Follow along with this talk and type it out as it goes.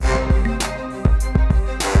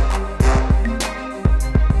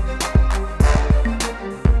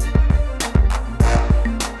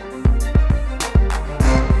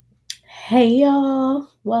Hey y'all,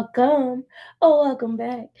 welcome. Welcome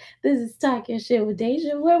back. This is Talking Shit with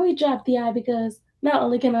Deja, where we drop the eye because not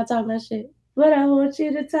only can I talk my shit, but I want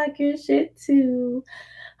you to talk your shit too.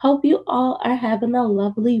 Hope you all are having a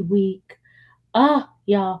lovely week.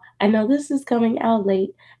 Y'all, I know this is coming out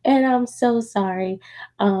late, and I'm so sorry.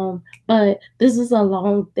 But there was a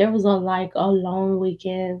long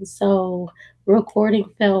weekend, so recording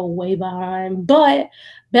fell way behind. But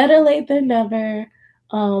better late than never.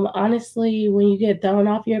 Honestly, when you get thrown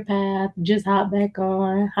off your path, just hop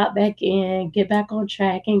back in, get back on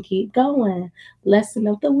track, and keep going. Lesson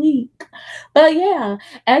of the week. But yeah,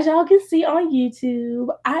 as y'all can see on YouTube,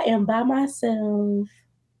 I am by myself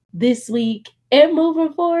this week and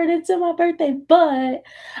moving forward into my birthday. But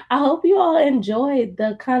I hope you all enjoyed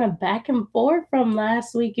the kind of back and forth from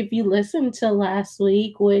last week. If you listened to last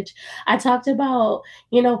week, which I talked about,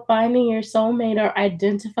 finding your soulmate or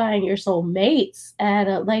identifying your soulmates at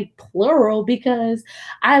a like plural, because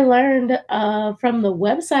I learned from the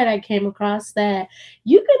website I came across that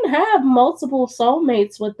you can have multiple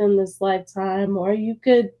soulmates within this lifetime, or you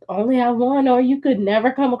could only have one, or you could never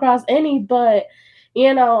come across any. But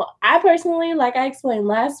I personally, like I explained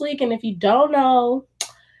last week, and if you don't know,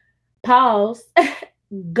 pause,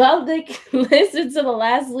 listen to the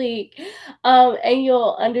last week, and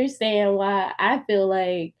you'll understand why I feel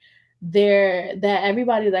like that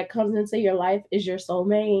everybody that comes into your life is your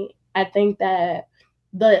soulmate. I think that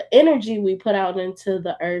the energy we put out into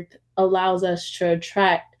the earth allows us to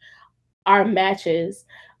attract our matches.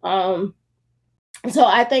 Um, so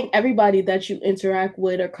I think everybody that you interact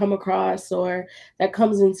with or come across or that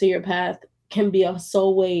comes into your path can be a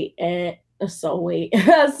soulmate, a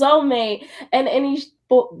soulmate, and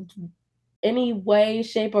any way,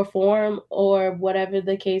 shape, or form, or whatever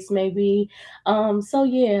the case may be. So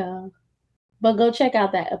yeah, but go check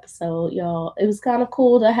out that episode, y'all. It was kind of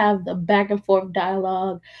cool to have the back and forth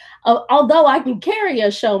dialogue. Although I can carry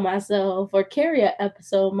a show myself or carry an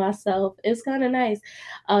episode myself, it's kind of nice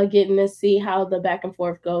getting to see how the back and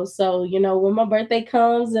forth goes. So, when my birthday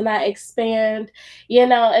comes and I expand,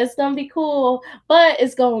 it's going to be cool, but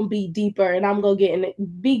it's going to be deeper, and I'm going to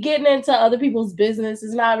be getting into other people's business.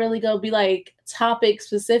 It's not really going to be like topic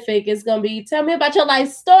specific. It's going to be tell me about your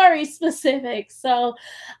life story specific. So,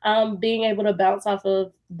 being able to bounce off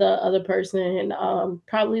of the other person and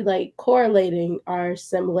probably like correlating our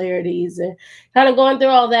similarities and kind of going through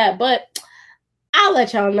all that. But I'll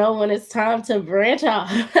let y'all know when it's time to branch off.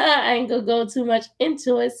 I ain't gonna go too much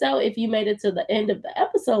into it. So if you made it to the end of the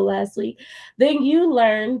episode last week, then you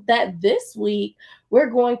learned that this week we're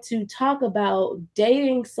going to talk about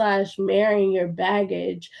dating slash marrying your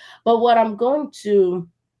baggage. But what I'm going to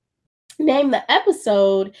name the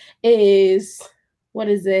episode is, what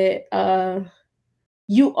is it?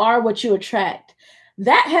 You are what you attract.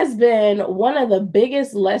 That has been one of the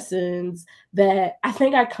biggest lessons that I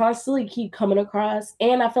think I constantly keep coming across.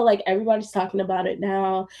 And I feel like everybody's talking about it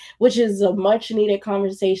now, which is a much needed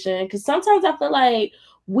conversation. Because sometimes I feel like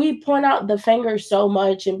we point out the finger so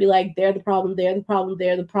much and be like, they're the problem, they're the problem,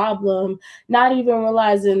 they're the problem, not even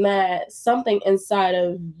realizing that something inside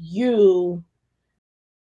of you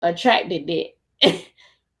attracted it.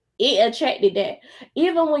 It attracted that.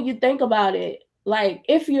 Even when you think about it, like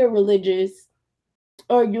if you're religious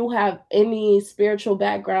or you have any spiritual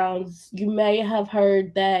backgrounds, you may have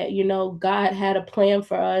heard that, God had a plan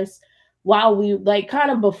for us while we, like, kind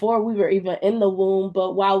of before we were even in the womb,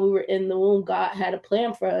 but while we were in the womb, God had a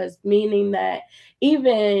plan for us, meaning that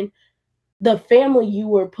even the family you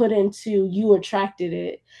were put into, you attracted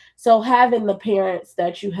it. So having the parents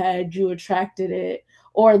that you had, you attracted it,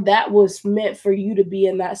 or that was meant for you to be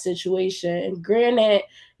in that situation. And granted,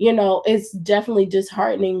 it's definitely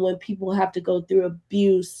disheartening when people have to go through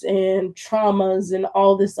abuse and traumas and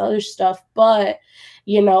all this other stuff. But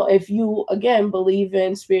if you again believe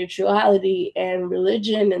in spirituality and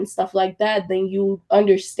religion and stuff like that, then you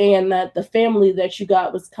understand that the family that you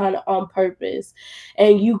got was kind of on purpose,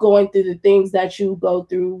 and you going through the things that you go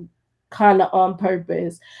through kind of on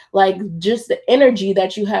purpose. Like just the energy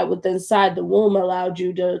that you had with inside the womb allowed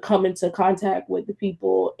you to come into contact with the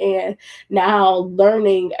people, and now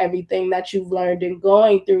learning everything that you've learned and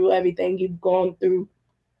going through everything you've gone through,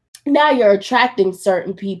 now you're attracting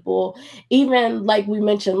certain people. Even like we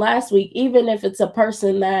mentioned last week, even if it's a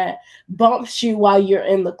person that bumps you while you're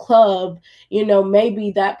in the club,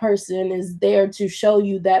 maybe that person is there to show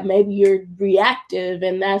you that maybe you're reactive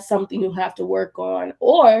and that's something you have to work on,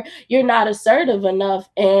 or you're not assertive enough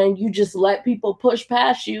and you just let people push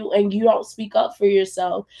past you and you don't speak up for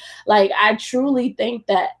yourself. Like I truly think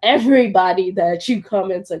that everybody that you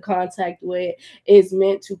come into contact with is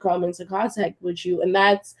meant to come into contact with you, and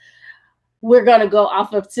that's we're going to go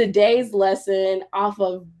off of today's lesson, off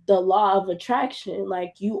of the law of attraction.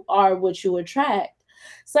 Like, you are what you attract.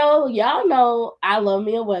 So, y'all know I love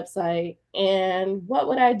me a website. And what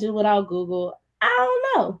would I do without Google? I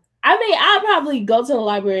don't know. I mean, I'll probably go to the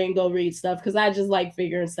library and go read stuff because I just like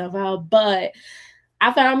figuring stuff out. But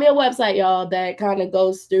I found me a website, y'all, that kind of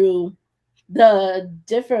goes through the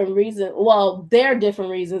different reasons. Well, there are different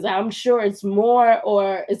reasons. I'm sure it's more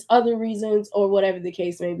or it's other reasons or whatever the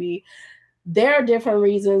case may be. There are different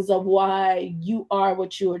reasons of why you are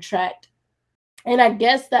what you attract. And I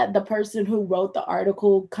guess that the person who wrote the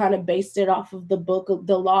article kind of based it off of the book of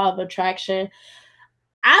The Law of Attraction.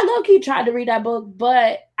 I low-key tried to read that book,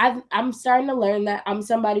 but I'm starting to learn that I'm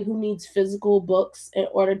somebody who needs physical books in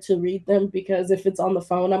order to read them, because if it's on the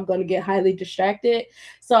phone, I'm going to get highly distracted.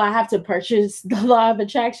 So I have to purchase The Law of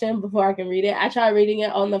Attraction before I can read it. I tried reading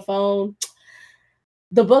it on the phone.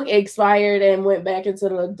 The book expired and went back into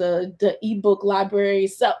the ebook library.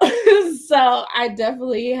 So so I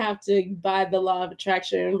definitely have to buy The Law of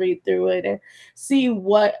Attraction and read through it and see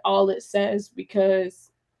what all it says,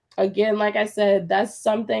 because again, like I said, that's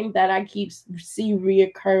something that I see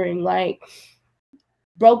reoccurring. Like,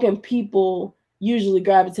 broken people usually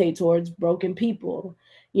gravitate towards broken people.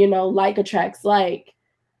 Like attracts like.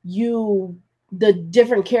 You The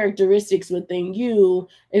different characteristics within you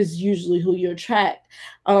is usually who you attract.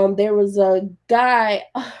 There was a guy,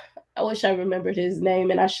 I wish I remembered his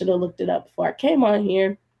name and I should have looked it up before I came on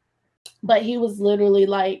here. But he was literally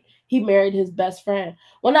like, he married his best friend.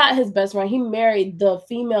 Well, not his best friend, he married the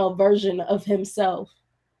female version of himself.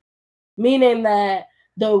 Meaning that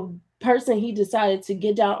the person he decided to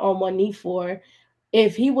get down on one knee for,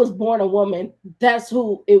 if he was born a woman, that's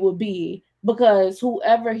who it would be, because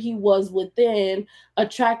whoever he was within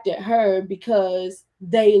attracted her because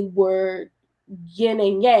they were yin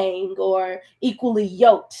and yang, or equally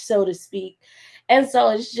yoked, so to speak. And so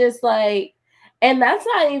it's just like, and that's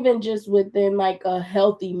not even just within like a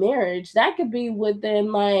healthy marriage, that could be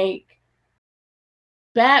within like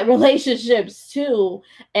bad relationships too.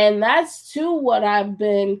 And that's too what I've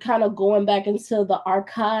been kind of going back into the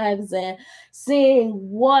archives and seeing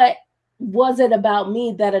what was it about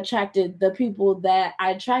me that attracted the people that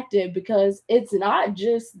I attracted, because it's not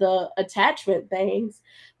just the attachment things.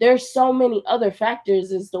 There's so many other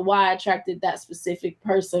factors as to why I attracted that specific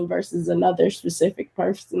person versus another specific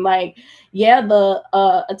person. Like, yeah, the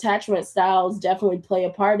attachment styles definitely play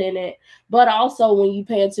a part in it, but also when you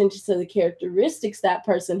pay attention to the characteristics that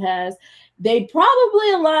person has, they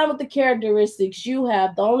probably align with the characteristics you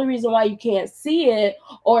have. The only reason why you can't see it,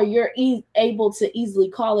 or you're able to easily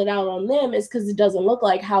call it out on them, is because it doesn't look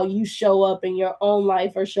like how you show up in your own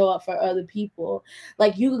life or show up for other people.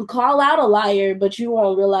 Like, you can call out a liar, but you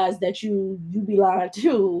won't realize that you be lying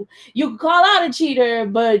too. You can call out a cheater,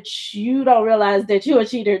 but you don't realize that you're a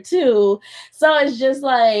cheater too. So it's just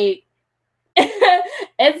like,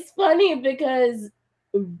 it's funny because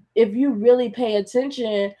if you really pay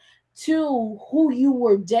attention to who you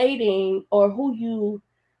were dating, or who you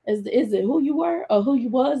is it who you were or who you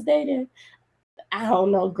was dating? I don't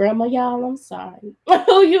know, grandma, y'all, I'm sorry.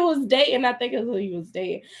 Who you was dating, I think it's who you was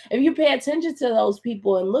dating. If you pay attention to those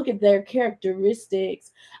people and look at their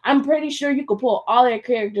characteristics, I'm pretty sure you could pull all their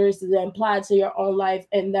characteristics and apply it to your own life,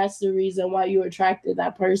 and that's the reason why you attracted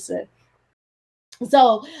that person.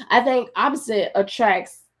 So I think opposite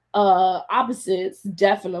attracts opposites,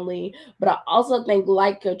 definitely, but I also think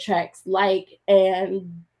like attracts like,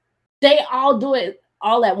 and they all do it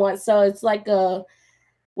all at once. So it's like a,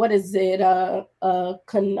 what is it, a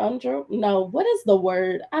conundrum? No, what is the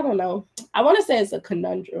word? I don't know. I want to say it's a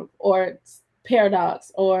conundrum, or it's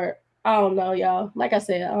paradox, or I don't know, y'all. Like I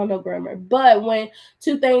said, I don't know grammar. But when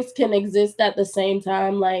two things can exist at the same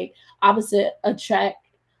time, like opposites attract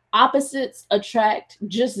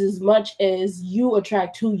just as much as you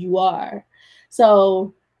attract who you are.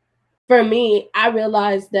 So for me, I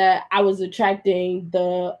realized that I was attracting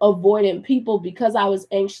the avoidant people because I was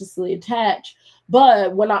anxiously attached.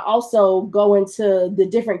 But when I also go into the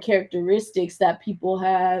different characteristics that people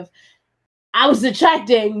have, I was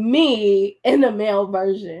attracting me in the male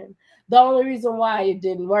version. The only reason why it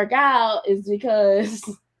didn't work out is because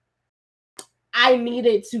I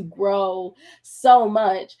needed to grow so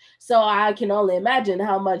much. So I can only imagine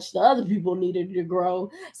how much the other people needed to grow.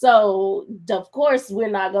 So of course we're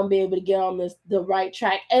not gonna be able to get on the right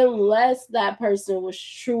track unless that person was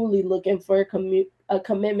truly looking for a commitment.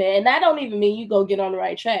 And that don't even mean you go get on the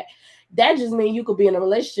right track. That just means you could be in a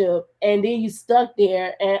relationship and then you stuck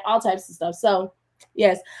there and all types of stuff. So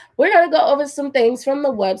yes, we're gonna go over some things from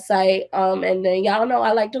the website. And then y'all know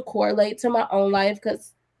I like to correlate to my own life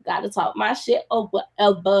because gotta talk my shit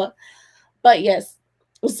over. But yes,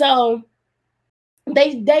 so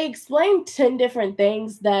they explain 10 different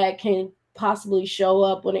things that can possibly show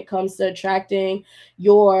up when it comes to attracting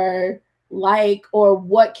your like, or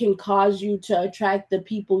what can cause you to attract the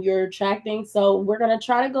people you're attracting. So we're going to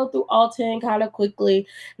try to go through all 10 kind of quickly,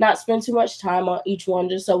 not spend too much time on each one,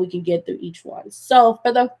 just so we can get through each one. So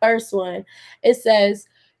for the first one, it says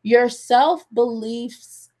your self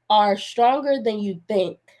beliefs are stronger than you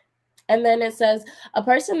think. And then it says a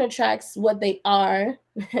person attracts what they are.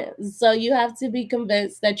 So you have to be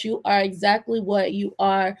convinced that you are exactly what you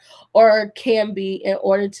are or can be in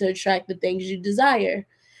order to attract the things you desire.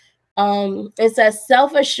 It says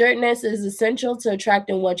self assuredness is essential to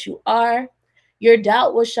attracting what you are. Your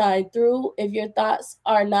doubt will shine through if your thoughts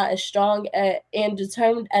are not as strong and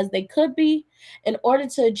determined as they could be. In order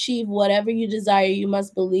to achieve whatever you desire, you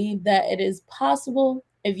must believe that it is possible.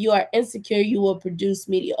 If you are insecure, you will produce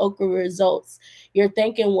mediocre results. Your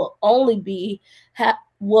thinking will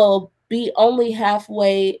be only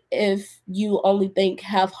halfway if you only think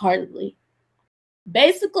half-heartedly.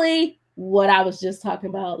 Basically, what I was just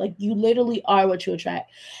talking about, like you literally are what you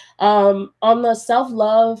attract. On the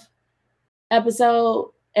self-love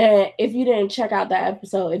episode, and if you didn't check out that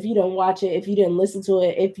episode, if you didn't watch it, if you didn't listen to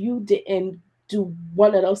it, if you didn't do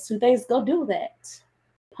one of those two things, go do that.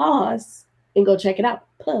 Pause and go check it out.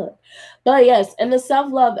 But yes, in the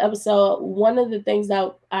self-love episode, one of the things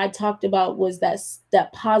that I talked about was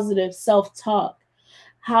that positive self-talk.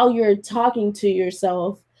 How you're talking to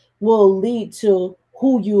yourself will lead to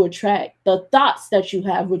who you attract. The thoughts that you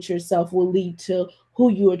have with yourself will lead to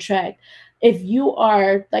who you attract. If you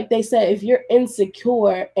are, like they said, if you're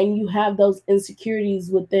insecure and you have those insecurities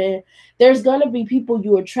within, there's going to be people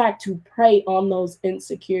you attract to prey on those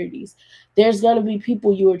insecurities. There's going to be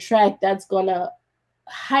people you attract that's going to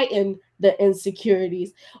heighten the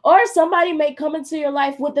insecurities, or somebody may come into your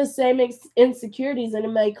life with the same insecurities, and it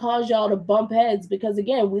may cause y'all to bump heads, because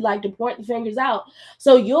again, we like to point the fingers out.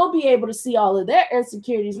 So you'll be able to see all of their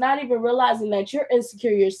insecurities, not even realizing that you're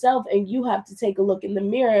insecure yourself, and you have to take a look in the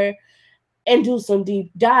mirror and do some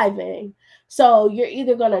deep diving. So you're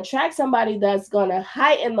either going to attract somebody that's going to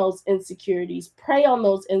heighten those insecurities, prey on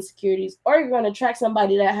those insecurities, or you're going to attract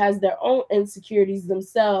somebody that has their own insecurities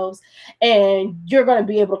themselves, and you're going to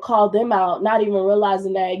be able to call them out, not even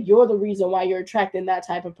realizing that you're the reason why you're attracting that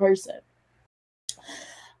type of person.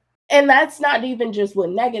 And that's not even just with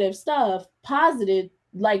negative stuff. Positivity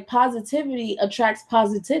attracts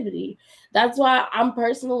positivity. That's why I'm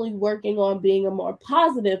personally working on being a more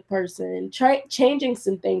positive person, changing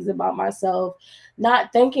some things about myself,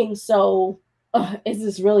 not thinking so, is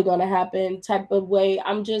this really going to happen type of way.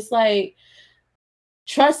 I'm just like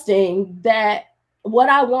trusting that what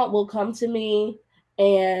I want will come to me,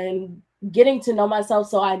 and getting to know myself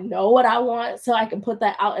so I know what I want, so I can put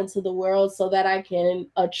that out into the world, so that I can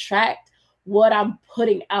attract what I'm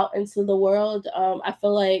putting out into the world. I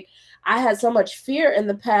feel like I had so much fear in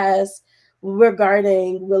the past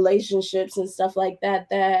regarding relationships and stuff like that,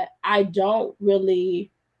 that I don't really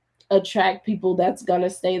attract people that's gonna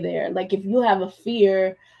stay there. Like if you have a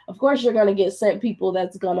fear, of course you're gonna get sent people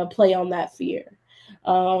that's gonna play on that fear,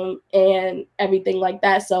 and everything like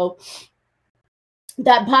that. So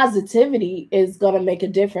that positivity is going to make a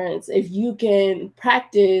difference. If you can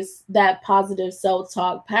practice that positive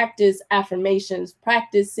self-talk, practice affirmations,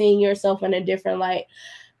 practice seeing yourself in a different light,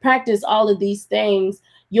 practice all of these things,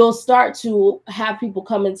 you'll start to have people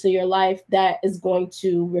come into your life that is going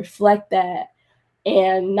to reflect that,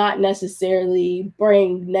 and not necessarily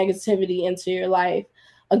bring negativity into your life.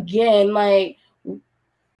 Again, like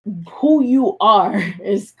who you are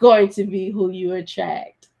is going to be who you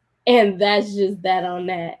attract. And that's just that on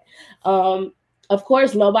that. Um, of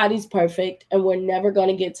course, nobody's perfect, and we're never going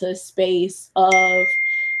to get to a space of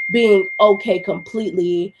being okay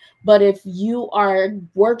completely. But if you are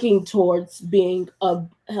working towards being a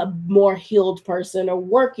more healed person, or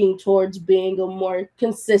working towards being a more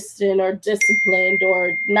consistent or disciplined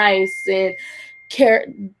or nice and care,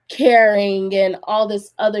 caring and all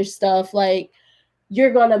this other stuff, like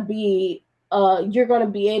you're gonna be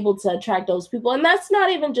able to attract those people. And that's not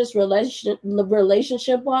even just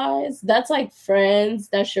relationship wise, that's like friends,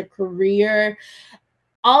 that's your career.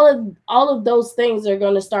 All of those things are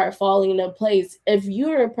going to start falling into place. If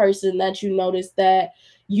you're a person that you notice that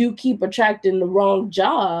you keep attracting the wrong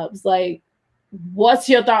jobs, like what's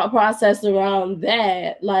your thought process around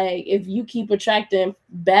that? Like if you keep attracting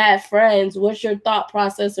bad friends, what's your thought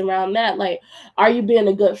process around that? Like, are you being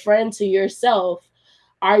a good friend to yourself?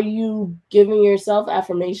 Are you giving yourself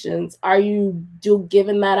affirmations? Are you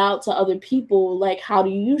giving that out to other people? Like how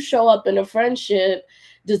do you show up in a friendship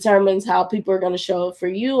determines how people are going to show up for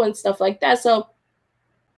you and stuff like that. So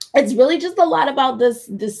it's really just a lot about this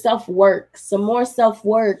self work, some more self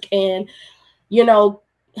work, and you know,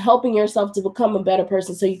 helping yourself to become a better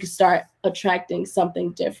person so you can start attracting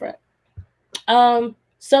something different.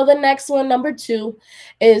 So the next one, number 2,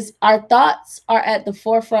 is our thoughts are at the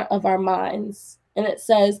forefront of our minds. And it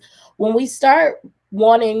says, when we start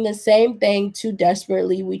wanting the same thing too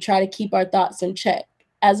desperately, we try to keep our thoughts in check.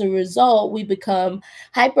 As a result, we become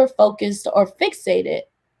hyper focused or fixated.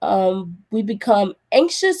 We become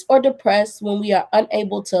anxious or depressed when we are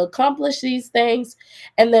unable to accomplish these things.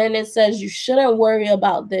 And then it says, you shouldn't worry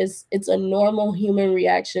about this. It's a normal human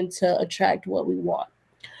reaction to attract what we want.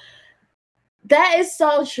 That is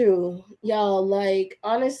so true, y'all. Like,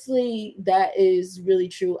 honestly, that is really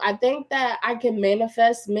true. I think that I can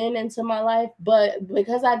manifest men into my life, but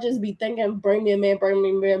because I just be thinking, bring me a man, bring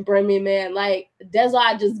me a man, bring me a man, like, that's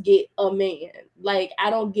why I just get a man. Like, I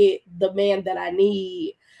don't get the man that I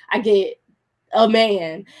need. I get a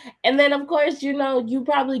man. And then, of course, you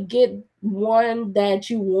probably get one that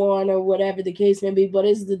you want or whatever the case may be, but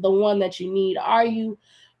is the one that you need? Are you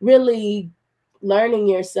really learning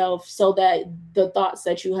yourself so that the thoughts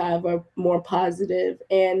that you have are more positive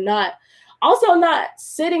and not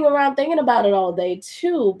sitting around thinking about it all day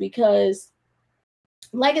too? Because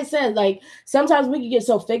like I said, like sometimes we can get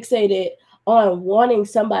so fixated on wanting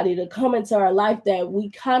somebody to come into our life that we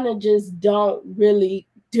kind of just don't really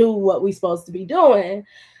do what we're supposed to be doing.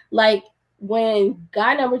 Like when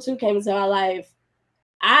guy number 2 came into my life,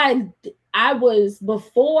 I I was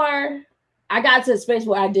before I got to a space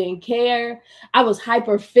where I didn't care. I was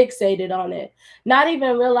hyper fixated on it, not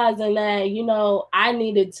even realizing that I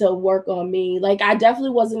needed to work on me. Like I definitely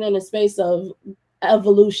wasn't in a space of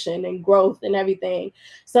evolution and growth and everything.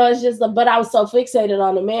 So it's just, but I was so fixated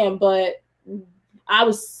on the man. But I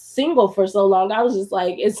was single for so long, I was just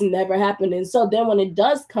like, it's never happening. So then when it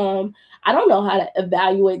does come, I don't know how to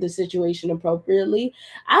evaluate the situation appropriately.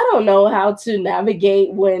 I don't know how to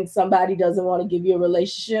navigate when somebody doesn't want to give you a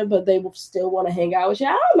relationship, but they will still want to hang out with you.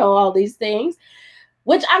 I don't know all these things,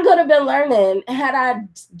 which I could have been learning had I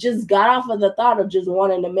just got off of the thought of just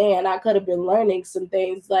wanting a man. I could have been learning some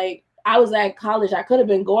things. Like I was at college, I could have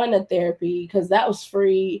been going to therapy because that was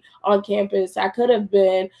free on campus. I could have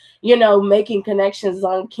been, making connections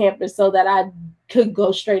on campus so that I could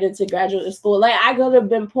go straight into graduate school. Like I could have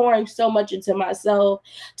been pouring so much into myself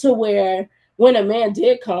to where when a man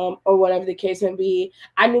did come or whatever the case may be,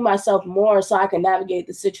 I knew myself more so I could navigate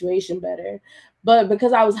the situation better. But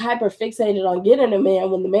because I was hyper fixated on getting a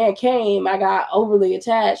man, when the man came, I got overly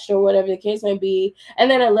attached or whatever the case may be. And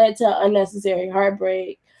then it led to unnecessary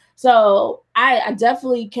heartbreak. So I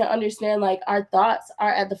definitely can understand like our thoughts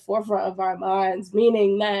are at the forefront of our minds,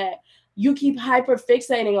 meaning that you keep hyper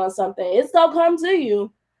fixating on something, it's gonna come to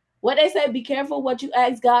you. What they say, be careful what you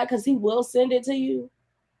ask God because he will send it to you.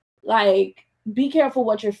 Like be careful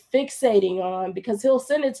what you're fixating on because he'll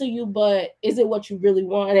send it to you, but is it what you really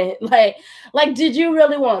wanted? Like did you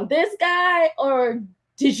really want this guy or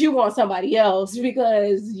did you want somebody else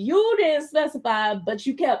because you didn't specify but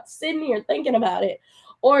you kept sitting here thinking about it?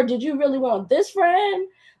 Or did you really want this friend?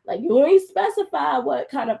 Like you ain't specify what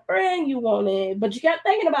kind of friend you wanted, but you kept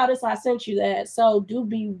thinking about it, so I sent you that. So do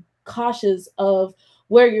be cautious of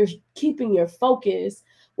where you're keeping your focus,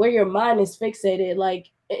 where your mind is fixated.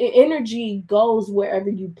 Like energy goes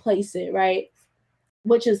wherever you place it, right?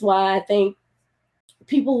 Which is why I think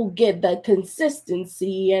people who get the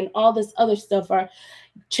consistency and all this other stuff are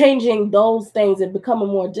changing those things and becoming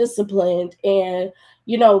more disciplined and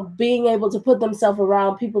being able to put themselves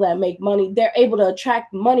around people that make money. They're able to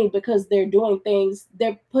attract money because they're doing things,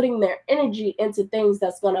 they're putting their energy into things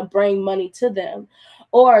that's going to bring money to them.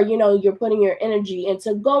 Or you're putting your energy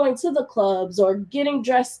into going to the clubs or getting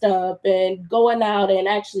dressed up and going out and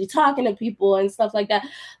actually talking to people and stuff like that.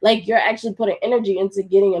 Like you're actually putting energy into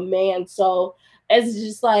getting a man. So it's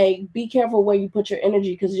just like be careful where you put your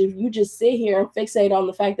energy, because if you just sit here and fixate on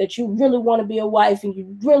the fact that you really want to be a wife and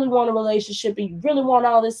you really want a relationship and you really want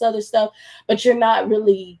all this other stuff, but you're not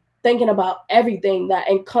really thinking about everything that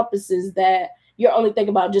encompasses that, you're only thinking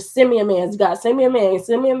about just send me a man, God, send me a man,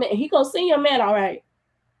 send me a man. He gonna send you a man, all right.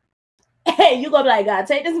 Hey, you gonna be like, God,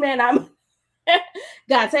 take this man.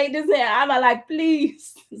 God, take this man. I'm like,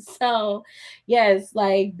 please. So yes,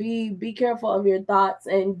 like be careful of your thoughts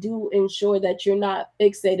and do ensure that you're not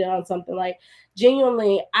fixated on something. Like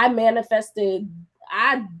genuinely, I manifested,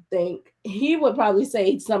 I think he would probably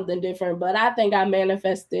say something different, but I think I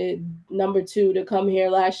manifested number 2 to come here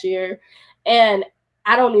last year. And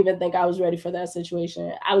I don't even think I was ready for that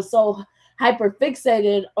situation. I was so hyper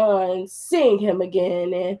fixated on seeing him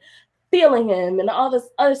again and feeling him and all this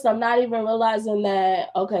other stuff, not even realizing that,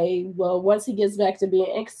 okay, well, once he gets back to being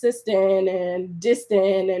inconsistent and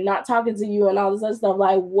distant and not talking to you and all this other stuff,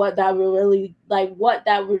 like what that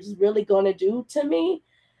was really going to do to me.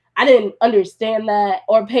 I didn't understand that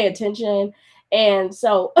or pay attention. And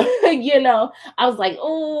so, I was like,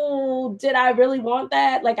 oh, did I really want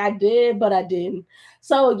that? Like I did, but I didn't.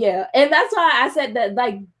 So yeah. And that's why I said that,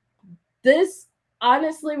 like, this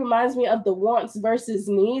honestly reminds me of the wants versus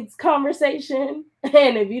needs conversation.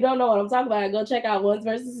 And if you don't know what I'm talking about, go check out wants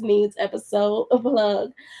versus needs episode of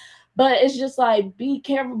plug. But it's just like, be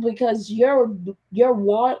careful, because your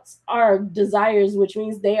wants are desires, which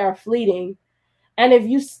means they are fleeting. And if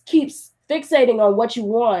you keep fixating on what you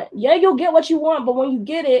want, yeah, you'll get what you want, but when you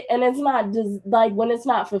get it and it's not just like, when it's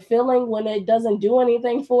not fulfilling, when it doesn't do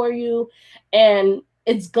anything for you and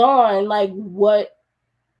it's gone, like what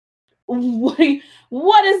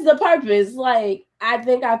what is the purpose? Like, I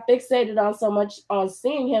think I fixated on so much on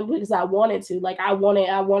seeing him because I wanted to. Like, I wanted.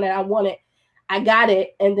 I got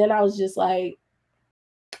it. And then I was just like,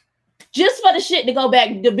 just for the shit to go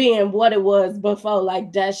back to being what it was before,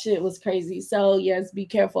 like, that shit was crazy. So yes, be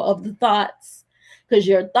careful of the thoughts, because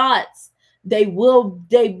your thoughts,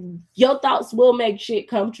 your thoughts will make shit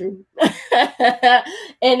come true.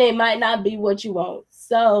 And it might not be what you want.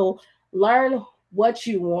 So learn what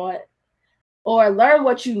you want, or learn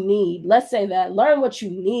what you need. Let's say that. Learn what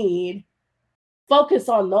you need, focus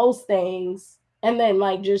on those things, and then,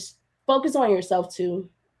 like, just focus on yourself too.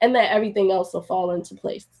 And then everything else will fall into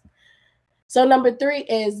place. So, number 3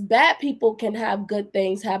 is, bad people can have good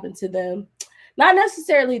things happen to them. Not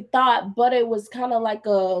necessarily thought, but it was kind of like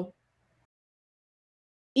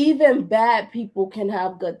even bad people can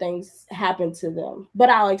have good things happen to them. But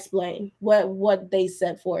I'll explain what they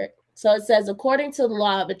said for it. So it says, according to the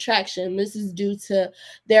law of attraction, this is due to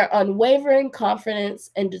their unwavering confidence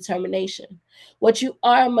and determination. What you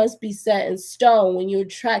are must be set in stone when you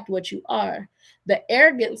attract what you are. The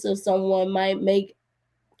arrogance of someone might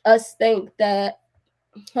us think that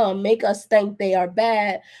make us think they are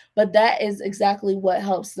bad, but that is exactly what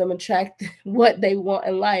helps them attract what they want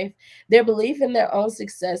in life. Their belief in their own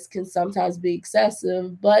success can sometimes be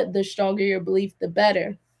excessive, but the stronger your belief, the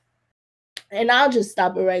better. And I'll just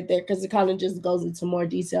stop it right there because it kind of just goes into more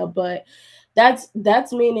detail. But that's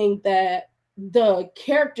meaning that the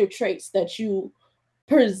character traits that you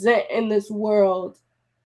present in this world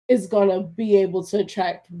is gonna be able to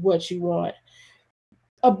attract what you want.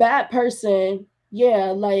 A bad person,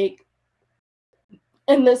 yeah, like,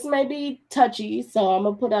 and this may be touchy, so I'm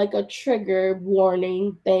gonna put like a trigger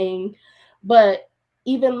warning thing, but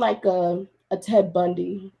even like a Ted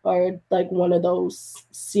Bundy, or like one of those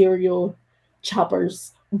serial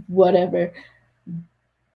choppers, whatever,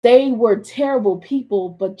 they were terrible people,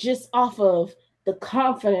 but just off of the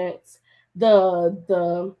confidence,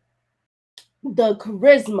 the the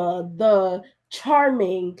charisma, the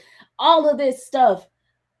charming, all of this stuff,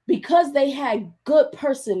 because they had good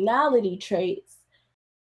personality traits,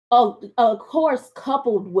 of course,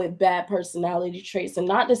 coupled with bad personality traits. And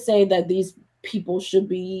not to say that these people should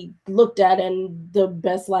be looked at in the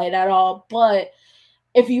best light at all, but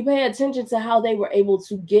if you pay attention to how they were able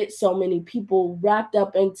to get so many people wrapped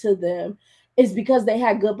up into them, it's because they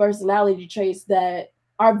had good personality traits that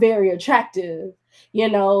are very attractive,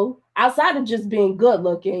 outside of just being good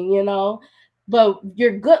looking, but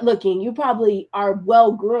you're good looking, you probably are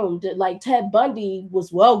well groomed. Like Ted Bundy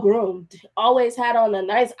was well groomed, always had on a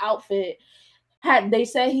nice outfit. They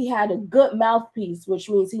say he had a good mouthpiece, which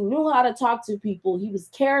means he knew how to talk to people. He was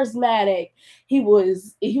charismatic. He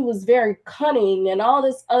was very cunning and all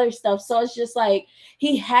this other stuff. So it's just like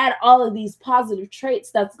he had all of these positive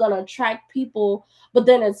traits that's gonna attract people, but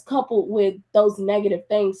then it's coupled with those negative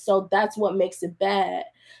things. So that's what makes it bad.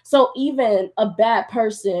 So even a bad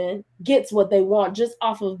person gets what they want just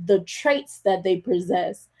off of the traits that they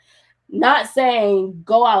possess. Not saying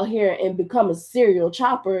go out here and become a serial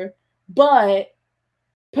chopper, but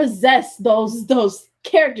possess those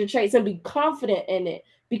character traits and be confident in it.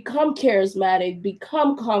 Become charismatic,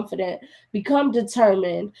 become confident, become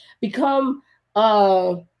determined, become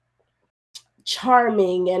uh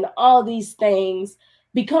charming and all these things.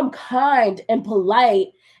 Become kind and polite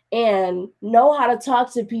and know how to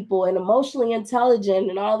talk to people and emotionally intelligent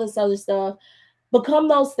and all this other stuff. Become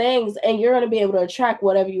those things and you're going to be able to attract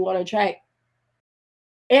whatever you want to attract.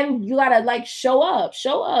 And you gotta, like, show up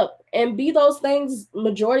and be those things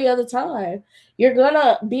majority of the time. You're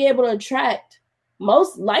gonna be able to attract,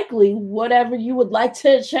 most likely, whatever you would like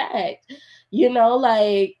to attract.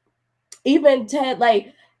 Like, even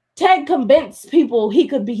Ted convinced people he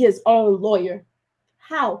could be his own lawyer.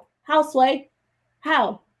 How Sway?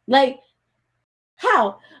 How? Like,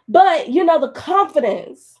 how? But the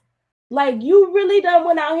confidence. Like, you really done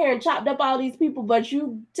went out here and chopped up all these people, but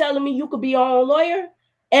you telling me you could be your own lawyer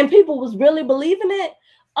and people was really believing it?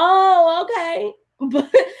 Oh, okay.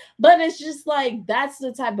 But it's just like that's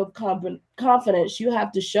the type of confidence you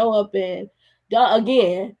have to show up in.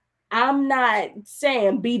 Again, I'm not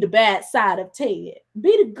saying be the bad side of Ted.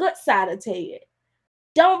 Be the good side of Ted.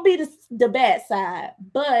 Don't be the bad side.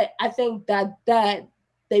 But I think that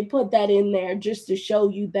they put that in there just to show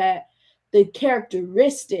you that the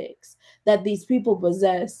characteristics that these people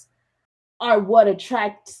possess are what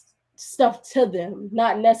attracts stuff to them,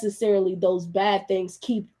 not necessarily those bad things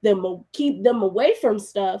keep them away from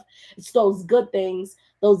stuff. It's those good things,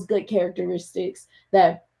 those good characteristics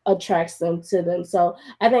that attracts them to them. So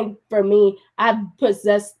I think for me,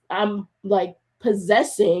 I'm like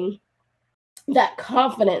possessing that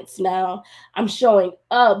confidence now. I'm showing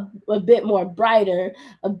up a bit more brighter,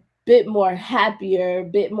 a bit more happier, a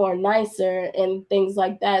bit more nicer, and things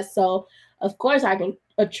like that. So, of course, I can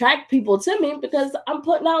attract people to me because I'm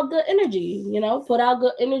putting out good energy. Put out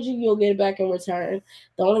good energy, you'll get it back in return.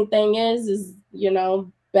 The only thing is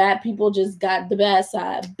bad people just got the bad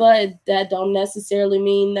side, but that don't necessarily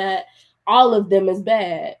mean that all of them is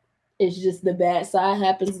bad. It's just the bad side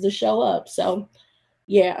happens to show up. So,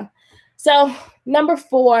 yeah. So number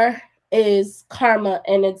 4 is karma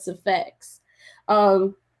and its effects.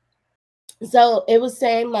 Um, so it was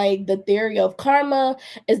saying like the theory of karma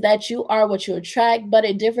is that you are what you attract, but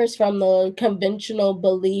it differs from the conventional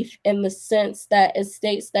belief in the sense that it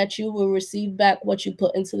states that you will receive back what you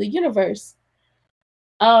put into the universe.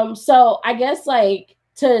 So I guess like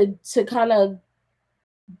to kind of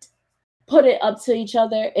put it up to each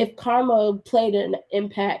other, if karma played an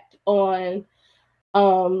impact on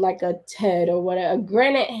like a Ted or whatever.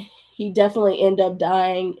 Granted, he definitely ended up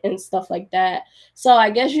dying and stuff like that. So I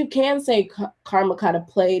guess you can say karma kind of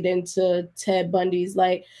played into Ted Bundy's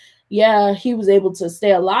like, yeah, he was able to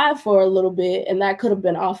stay alive for a little bit, and that could have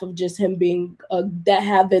been off of just him being that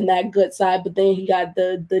having that good side, but then he got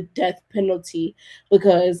the death penalty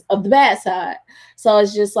because of the bad side. So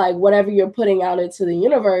it's just like whatever you're putting out into the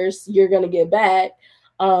universe, you're gonna get back.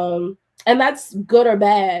 And that's good or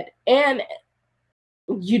bad. And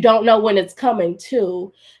you don't know when it's coming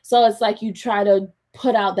too. So it's like you try to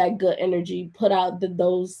put out that good energy, put out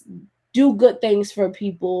those do good things for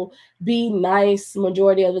people, be nice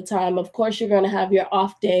majority of the time. Of course you're going to have your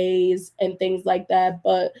off days and things like that,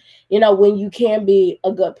 but when you can be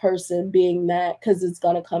a good person being that, cuz it's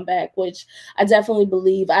going to come back, which I definitely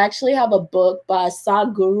believe. I actually have a book by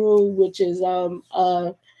Sadhguru, which is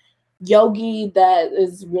yogi that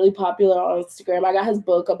is really popular on Instagram. I got his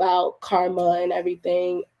book about karma and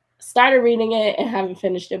everything. Started reading it and haven't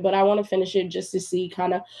finished it, but I want to finish it just to see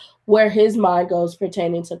kind of where his mind goes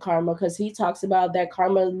pertaining to karma, because he talks about that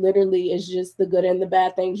karma literally is just the good and the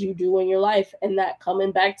bad things you do in your life and that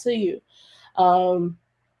coming back to you. Um,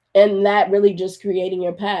 and that really just creating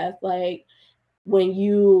your path. Like when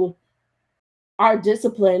you are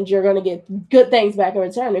disciplined, you're going to get good things back in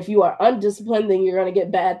return. If you are undisciplined, then you're going to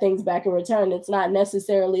get bad things back in return. It's not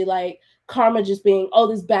necessarily like karma just being, oh,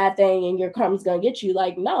 this bad thing and your karma's going to get you.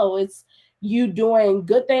 Like, no, it's you doing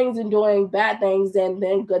good things and doing bad things, and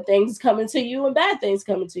then good things coming to you and bad things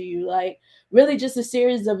coming to you. Like, really just a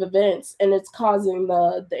series of events, and it's causing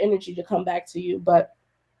the energy to come back to you. But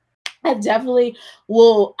I definitely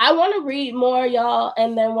will. I want to read more, y'all.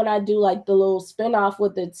 And then when I do like the little spinoff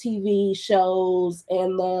with the TV shows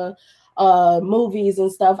and the movies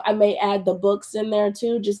and stuff, I may add the books in there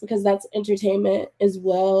too, just because that's entertainment as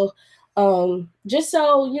well. Just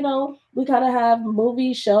so we kind of have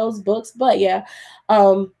movies, shows, books.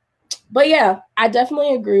 Um, but yeah, I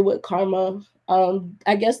definitely agree with karma.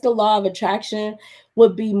 I guess the law of attraction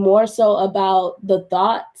would be more so about the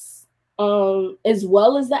thoughts, as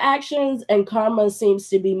well as the actions, and karma seems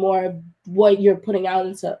to be more of what you're putting out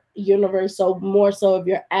into universe, so more so of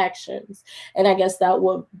your actions. And I guess that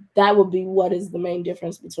would be what is the main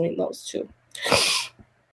difference between those two.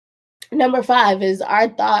 Number 5 is our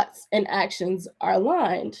thoughts and actions are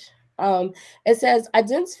aligned. It says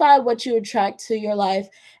identify what you attract to your life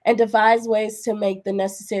and devise ways to make the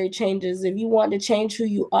necessary changes if you want to change who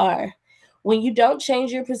you are. When you don't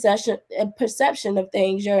change your perception of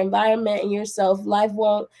things, your environment, and yourself, life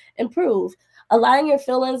won't improve. Align your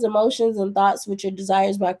feelings, emotions, and thoughts with your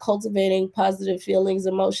desires by cultivating positive feelings,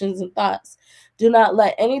 emotions, and thoughts. Do not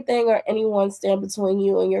let anything or anyone stand between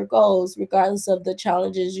you and your goals, regardless of the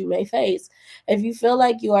challenges you may face. If you feel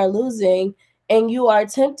like you are losing and you are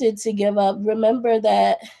tempted to give up, remember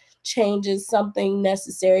that change is something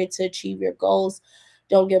necessary to achieve your goals.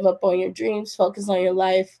 Don't give up on your dreams. Focus on your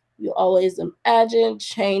life. You always imagine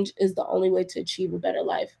change is the only way to achieve a better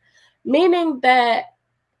life. Meaning that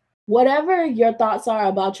whatever your thoughts are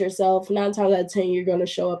about yourself, 9 times out of 10, you're going to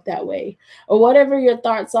show up that way. Or whatever your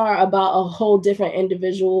thoughts are about a whole different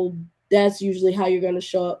individual, that's usually how you're going to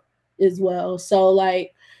show up as well. So,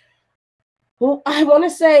 like, well, I want to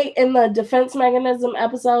say in the defense mechanism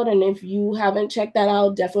episode, and if you haven't checked that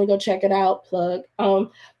out, definitely go check it out. Plug.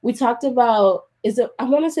 We talked about, is it? I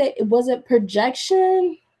want to say, was it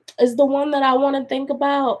projection? Is the one that I want to think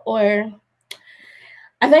about, or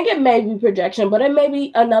I think it may be projection, but it may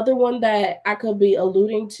be another one that I could be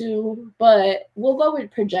alluding to. But we'll go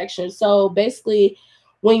with projection. So basically,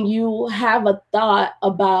 when you have a thought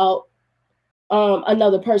about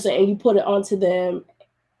another person and you put it onto them,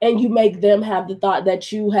 and you make them have the thought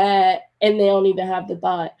that you had, and they don't even have the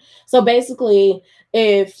thought. So basically,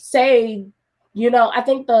 if say, I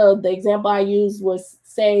think the example I used was,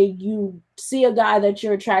 say you see a guy that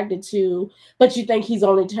you're attracted to, but you think he's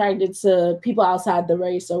only attracted to people outside the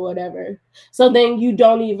race or whatever. So then you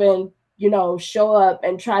don't even show up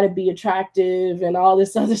and try to be attractive and all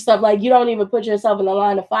this other stuff. Like, you don't even put yourself in the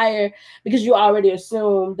line of fire because you already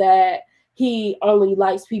assume that he only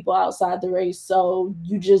likes people outside the race. So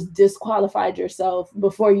you just disqualified yourself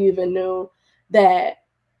before you even knew that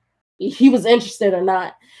he was interested or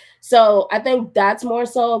not. So I think that's more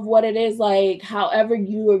so of what it is. Like, however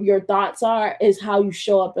your thoughts are is how you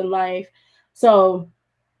show up in life. So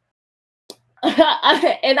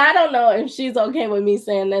and I don't know if she's okay with me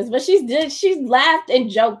saying this, but she's laughed and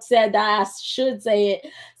joked, said that I should say it.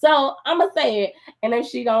 So I'm gonna say it. And if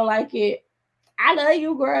she don't like it, I love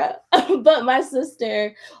you, girl. But my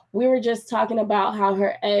sister, we were just talking about how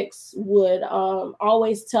her ex would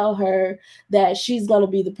always tell her that she's gonna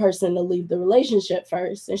be the person to leave the relationship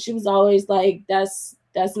first, and she was always like, "That's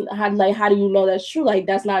how do you know that's true? Like,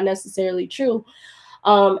 that's not necessarily true."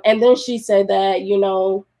 And then she said that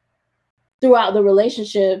throughout the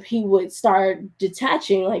relationship, he would start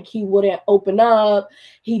detaching. Like, he wouldn't open up,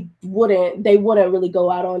 they wouldn't really go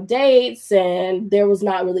out on dates, and there was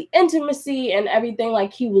not really intimacy and everything.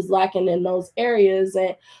 Like, he was lacking in those areas.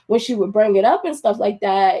 And when she would bring it up and stuff like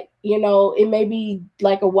that, it may be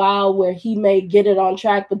like a while where he may get it on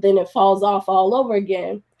track, but then it falls off all over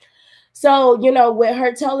again. So, with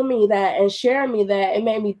her telling me that and sharing me that, it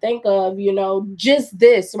made me think of, just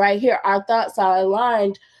this right here. Our thoughts are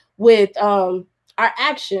aligned with our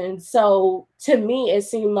actions. So to me, it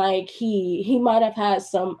seemed like he might have had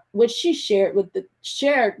some, which she shared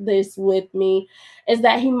this with me, is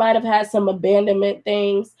that he might have had some abandonment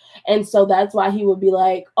things. And so that's why he would be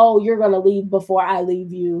like, "Oh, you're gonna leave before I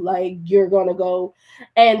leave you. Like, you're gonna go."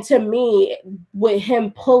 And to me, with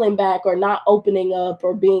him pulling back or not opening up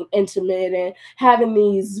or being intimate and having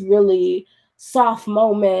these really soft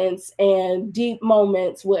moments and deep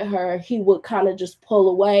moments with her, he would kind of just pull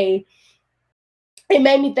away. It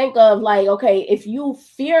made me think of, like, okay, if you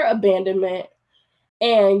fear abandonment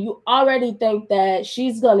and you already think that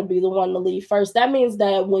she's going to be the one to leave first, that means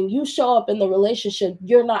that when you show up in the relationship,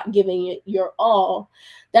 you're not giving it your all.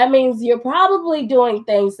 That means you're probably doing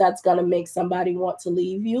things that's going to make somebody want to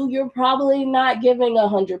leave you. You're probably not giving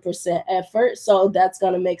 100% effort, so that's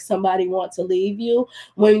going to make somebody want to leave you.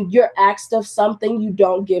 When you're asked of something, you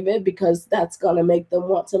don't give it because that's going to make them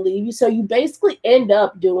want to leave you. So you basically end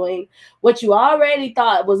up doing what you already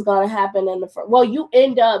thought was going to happen in the first. Well, you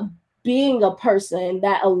end up being a person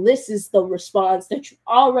that elicits the response that you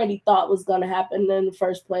already thought was going to happen in the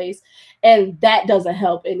first place. And that doesn't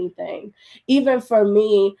help anything. Even for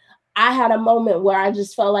me, I had a moment where I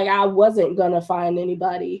just felt like I wasn't going to find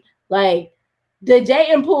anybody. Like, the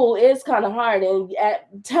dating pool is kind of hard, and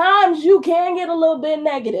at times you can get a little bit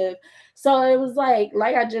negative. So it was like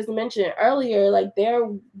I just mentioned earlier, like, there,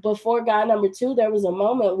 before guy number 2, there was a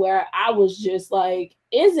moment where I was just like,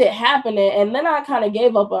 is it happening? And then I kind of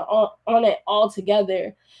gave up on it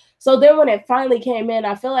altogether. So then when it finally came in,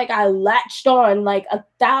 I feel like I latched on like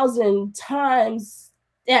 1,000 times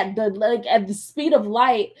at the speed of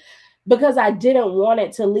light, because I didn't want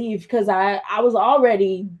it to leave, because I was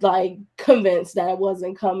already like convinced that it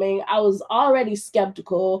wasn't coming. I was already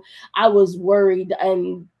skeptical. I was worried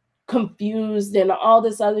and confused and all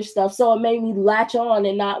this other stuff. So it made me latch on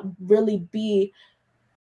and not really be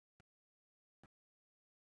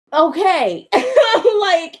okay.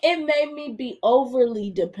 Like, it made me be overly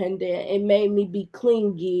dependent. It made me be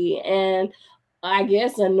clingy and, I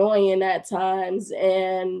guess, annoying at times,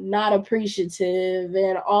 and not appreciative,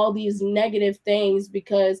 and all these negative things,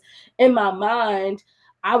 because in my mind,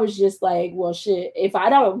 I was just like, well, shit, if I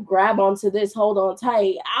don't grab onto this, hold on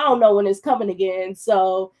tight, I don't know when it's coming again.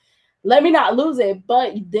 So let me not lose it,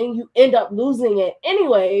 but then you end up losing it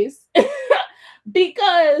anyways.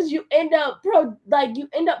 Because you end up you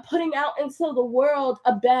end up putting out into the world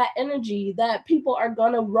a bad energy that people are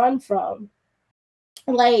gonna run from.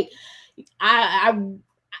 Like I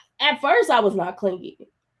at first I was not clingy.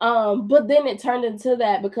 But then it turned into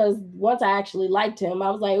that because once I actually liked him, I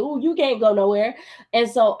was like, "Oh, you can't go nowhere," and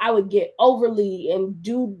so I would get overly and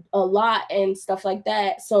do a lot and stuff like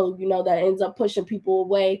that. So that ends up pushing people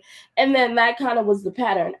away, and then that kind of was the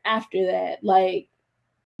pattern after that. Like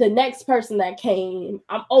the next person that came,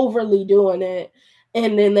 I'm overly doing it.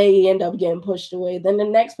 And then they end up getting pushed away. Then the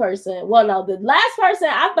next person, well, no, the last person,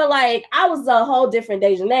 I feel like I was a whole different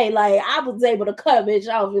Dejanay. Like I was able to cut a bitch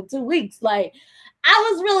off in 2 weeks. Like I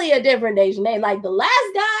was really a different Dejanay. Like the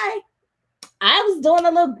last guy, I was doing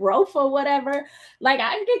a little growth or whatever. Like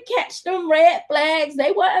I could catch them red flags.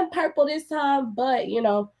 They weren't purple this time, but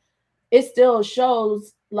it still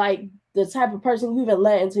shows like the type of person you even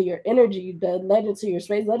let into your energy, that let into your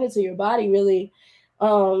space, let into your body really.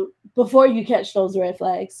 Before you catch those red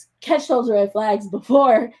flags. Catch those red flags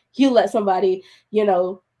before you let somebody,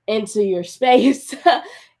 into your space.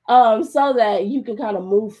 So that you can kind of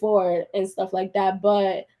move forward and stuff like that.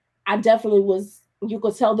 But I definitely was, you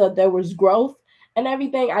could tell that there was growth and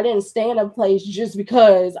everything. I didn't stay in a place just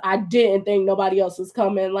because I didn't think nobody else was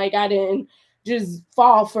coming. Like I didn't just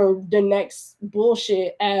fall for the next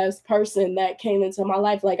bullshit ass person that came into my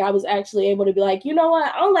life. Like I was actually able to be like, you know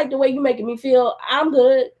what? I don't like the way you making me feel. I'm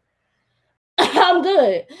good. I'm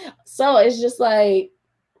good. So it's just like,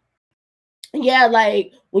 yeah,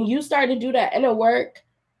 like when you start to do that inner work,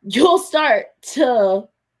 you'll start to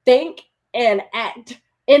think and act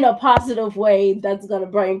in a positive way that's going to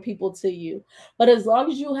bring people to you. But as long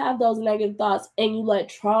as you have those negative thoughts and you let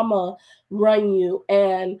trauma run you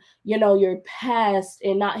and your past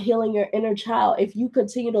and not healing your inner child, if you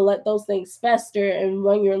continue to let those things fester and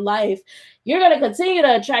run your life, you're going to continue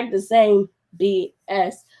to attract the same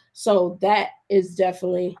BS. So that is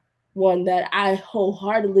definitely one that I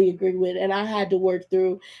wholeheartedly agree with and I had to work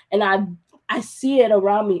through. And I see it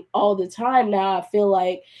around me all the time now. I feel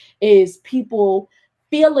like is people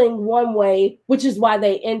feeling one way, which is why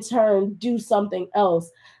they in turn do something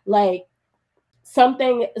else. Like some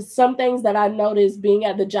things that I noticed being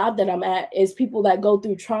at the job that I'm at is people that go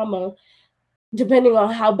through trauma, depending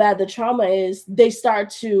on how bad the trauma is, they start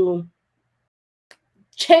to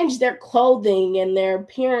change their clothing and their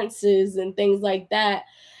appearances and things like that.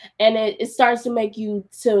 And it starts to make you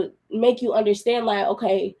understand like,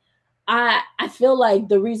 okay, I feel like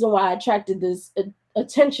the reason why I attracted this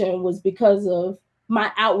attention was because of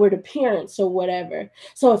my outward appearance or whatever.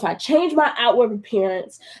 So if I change my outward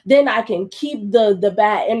appearance, then I can keep the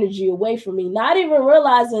bad energy away from me, not even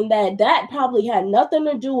realizing that that probably had nothing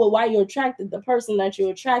to do with why you attracted the person that you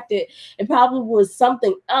attracted. It probably was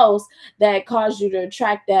something else that caused you to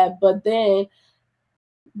attract that. But then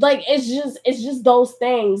like it's just those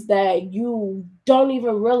things that you don't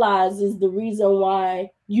even realize is the reason why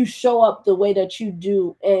you show up the way that you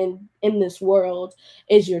do in this world,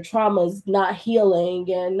 is your traumas not healing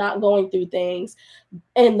and not going through things.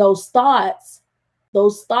 And those thoughts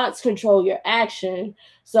control your action.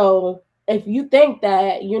 So if you think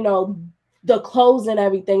that the clothes and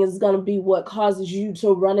everything is going to be what causes you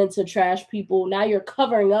to run into trash people, now you're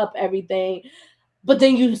covering up everything, but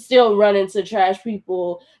then you still run into trash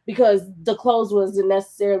people because the clothes wasn't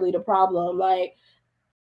necessarily the problem. Like,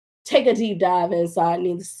 take a deep dive inside,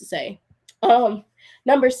 needless to say. Um,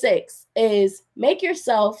 Number 6 is make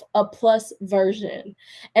yourself a plus version.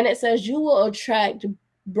 And it says you will attract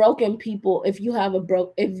broken people if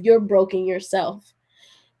you're broken yourself.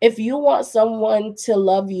 If you want someone to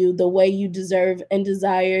love you the way you deserve and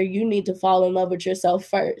desire, you need to fall in love with yourself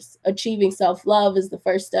first. Achieving self love is the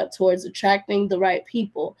first step towards attracting the right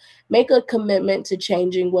people. Make a commitment to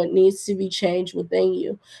changing what needs to be changed within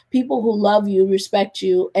you. People who love you, respect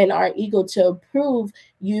you, and are eager to approve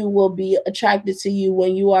you will be attracted to you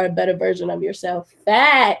when you are a better version of yourself.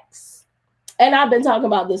 Facts. And I've been talking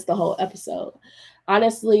about this the whole episode.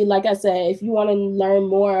 Honestly, like I said, if you want to learn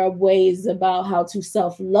more ways about how to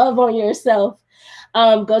self love on yourself,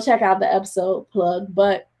 go check out the episode plug.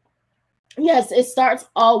 But yes, it starts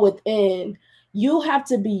all within. You have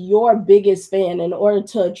to be your biggest fan in order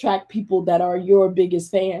to attract people that are your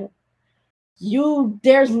biggest fan. You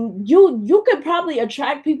could probably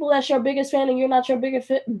attract people that's your biggest fan and you're not your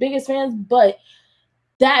biggest fans, but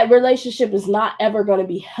that relationship is not ever going to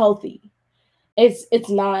be healthy. It's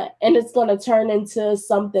not, and it's going to turn into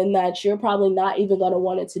something that you're probably not even going to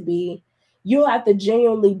want it to be. You have to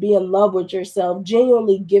genuinely be in love with yourself,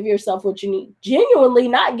 genuinely give yourself what you need, genuinely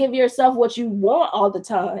not give yourself what you want all the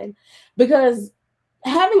time. Because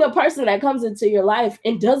having a person that comes into your life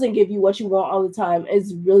and doesn't give you what you want all the time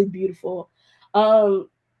is really beautiful. That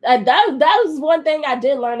was one thing I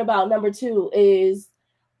did learn about number two is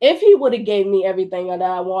if he would have gave me everything that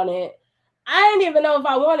I wanted, I didn't even know if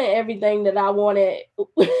I wanted everything that I wanted.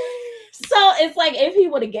 So it's like if he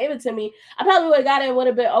would have gave it to me, I probably would have got it, would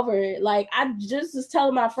have been over it. Like I just was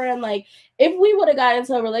telling my friend, like if we would have got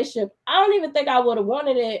into a relationship, I don't even think I would have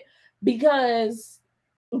wanted it because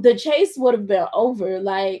the chase would have been over.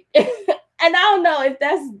 Like, and I don't know if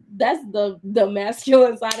that's the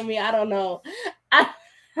masculine side of me. I don't know. I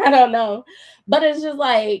I don't know, but it's just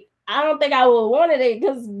like I don't think I would wanted it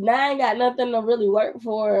because now I ain't got nothing to really work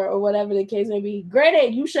for or whatever the case may be.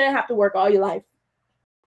 Granted, you shouldn't have to work all your life.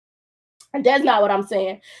 That's not what I'm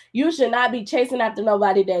saying. You should not be chasing after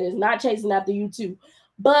nobody that is not chasing after you too.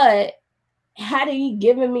 But had he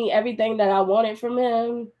given me everything that I wanted from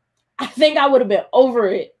him, I think I would have been over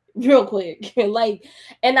it real quick. Like,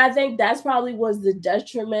 and I think that's probably was the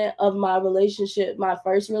detriment of my relationship, my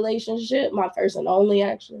first relationship, my first and only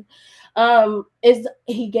actually. Is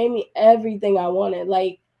he gave me everything I wanted.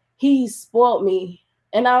 Like he spoiled me.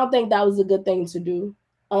 And I don't think that was a good thing to do.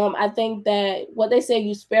 I think that what they say,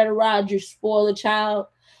 you spare the rod, you spoil the child.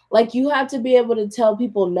 Like you have to be able to tell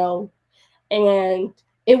people no. And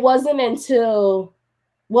it wasn't until,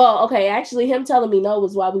 well, okay, actually him telling me no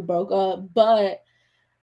was why we broke up, but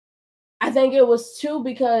I think it was too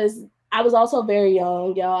because I was also very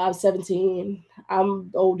young, y'all. I was 17.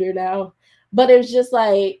 I'm older now. But it was just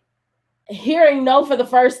like hearing no for the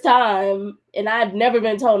first time, and I'd never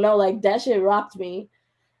been told no, like that shit rocked me.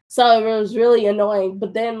 So it was really annoying.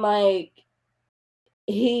 But then like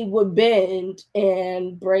he would bend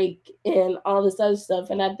and break and all this other stuff.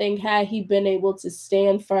 And I think had he been able to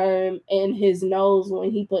stand firm in his nose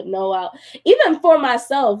when he put no out, even for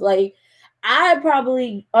myself, like I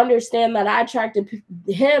probably understand that I attracted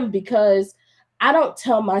him because I don't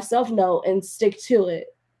tell myself no and stick to it.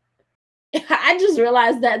 I just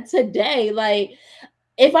realized that today. Like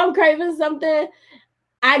if I'm craving something,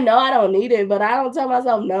 I know I don't need it, but I don't tell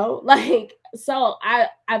myself no. Like so I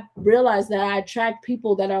realized that I attract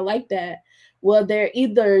people that are like that. Well, they're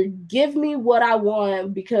either give me what I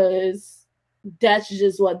want because that's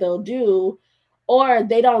just what they'll do, or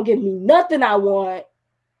they don't give me nothing I want,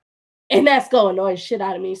 and that's gonna annoy shit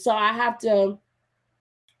out of me. So I have to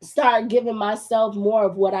start giving myself more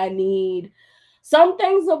of what I need. Some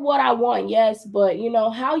things of what I want, yes, but you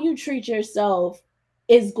know, how you treat yourself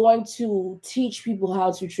is going to teach people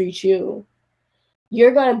how to treat you.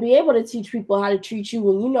 You're going to be able to teach people how to treat you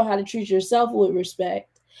when you know how to treat yourself with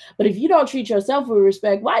respect. But if you don't treat yourself with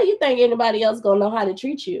respect, why do you think anybody else going to know how to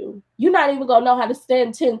treat you? You're not even going to know how to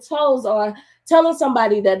stand 10 toes on telling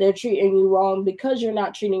somebody that they're treating you wrong because you're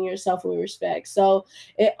not treating yourself with respect. So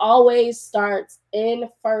it always starts in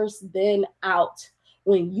first, then out.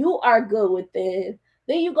 When you are good within,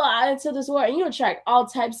 then you go out into this world and you attract all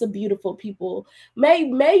types of beautiful people. May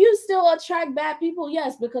you still attract bad people?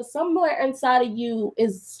 Yes, because somewhere inside of you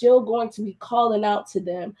is still going to be calling out to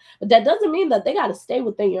them. But that doesn't mean that they got to stay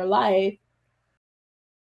within your life.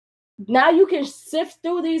 Now you can sift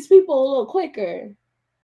through these people a little quicker.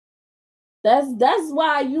 That's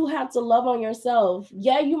why you have to love on yourself.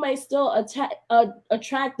 Yeah, you may still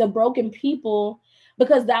attract the broken people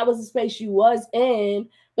because that was the space you was in,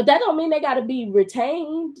 but that don't mean they got to be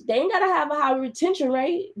retained. They ain't got to have a high retention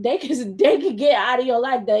rate. They could get out of your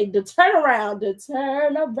life. The turn around,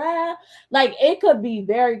 like it could be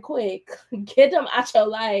very quick. Get them out your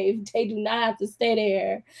life. They do not have to stay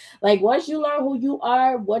there. Like once you learn who you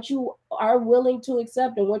are, what you are willing to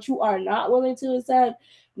accept, and what you are not willing to accept,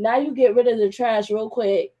 now you get rid of the trash real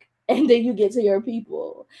quick and then you get to your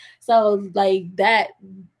people. So like that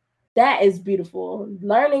is beautiful.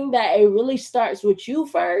 Learning that it really starts with you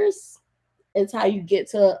first is how you get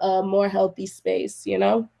to a more healthy space, you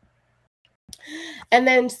know? And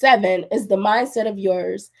then 7 is the mindset of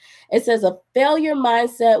yours. It says a failure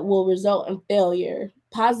mindset will result in failure.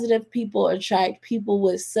 Positive people attract people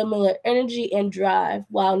with similar energy and drive,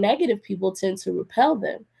 while negative people tend to repel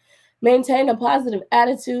them. Maintain a positive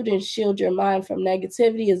attitude and shield your mind from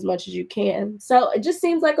negativity as much as you can. So it just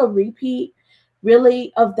seems like a repeat,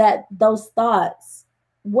 really, of those thoughts.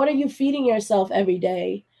 What are you feeding yourself every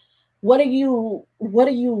day? What do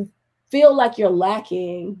you feel like you're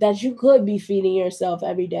lacking that you could be feeding yourself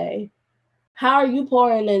every day? How are you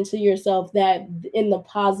pouring into yourself that in the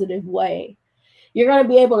positive way? You're going to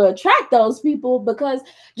be able to attract those people because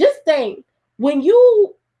just think when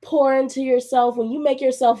you pour into yourself, when you make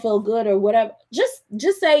yourself feel good or whatever,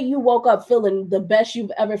 just say you woke up feeling the best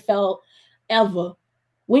you've ever felt ever.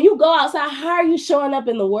 When you go outside, how are you showing up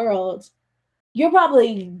in the world? You're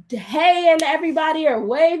probably heying everybody or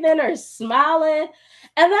waving or smiling.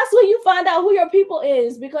 And that's when you find out who your people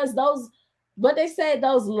is, because those, what they say,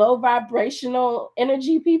 those low vibrational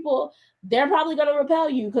energy people, they're probably going to repel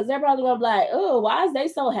you, because they're probably going to be like, oh, why is they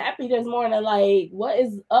so happy this morning? Like, what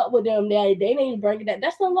is up with them? They need to bring it that.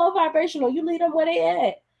 That's the low vibrational. You leave them where they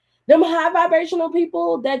at. Them high vibrational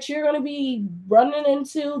people that you're going to be running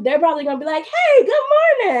into, they're probably going to be like, hey, good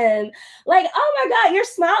morning. Like, oh my God, your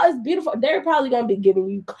smile is beautiful. They're probably going to be giving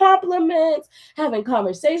you compliments, having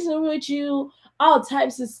conversations with you, all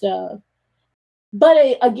types of stuff. But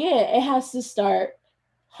again, it has to start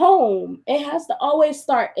home. It has to always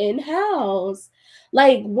start in house.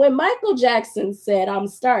 Like when Michael Jackson said, I'm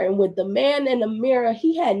starting with the man in the mirror,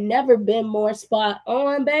 he had never been more spot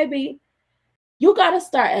on, baby. You got to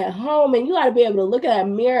start at home, and you got to be able to look at that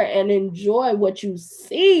mirror and enjoy what you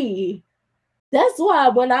see. That's why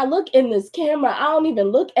when I look in this camera, I don't even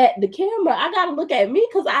look at the camera. I got to look at me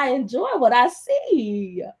because I enjoy what I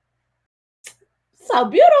see. So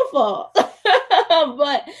beautiful.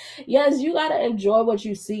 But yes, you got to enjoy what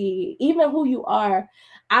you see, even who you are.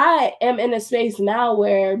 I am in a space now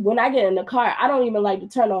where when I get in the car, I don't even like to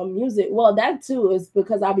turn on music. Well, that too is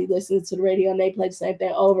because I'll be listening to the radio and they play the same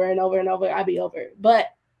thing over and over and over. I'll be over it. But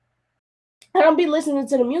I don't be listening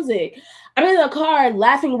to the music. I'm in the car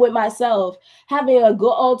laughing with myself, having a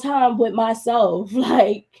good old time with myself,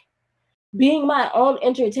 like being my own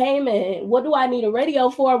entertainment. What do I need a radio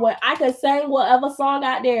for when I could sing whatever song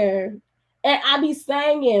out there? And I be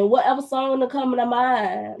singing whatever song to come to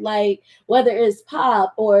mind, like whether it's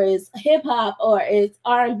pop or it's hip hop or it's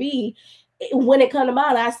R&B. When it come to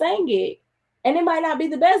mind, I sing it, and it might not be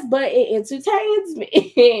the best, but it entertains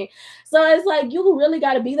me. So it's like you really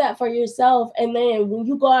got to be that for yourself, and then when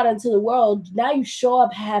you go out into the world, now you show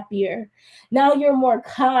up happier. Now you're more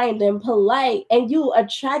kind and polite, and you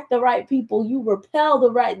attract the right people. You repel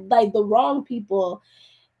the wrong people,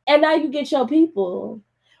 and now you get your people.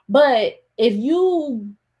 But if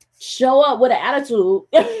you show up with an attitude,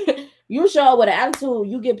 you show up with an attitude,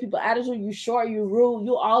 you give people attitude, you short, you rude,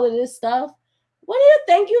 you all of this stuff. What do you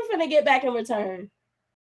think you're finna get back in return?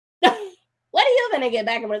 What are you gonna get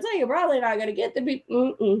back in return? You're probably not gonna get the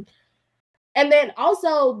people. Mm-mm. And then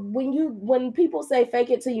also when people say fake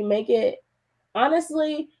it till you make it,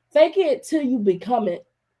 honestly, fake it till you become it.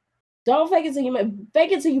 Don't fake it till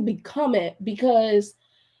fake it till you become it, because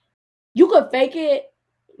you could fake it,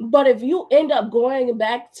 but if you end up going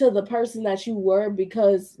back to the person that you were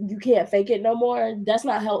because you can't fake it no more, that's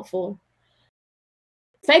not helpful.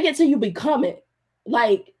 Fake it till you become it.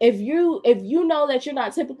 Like if you know that you're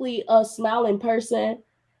not typically a smiling person,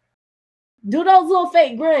 do those little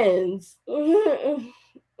fake grins.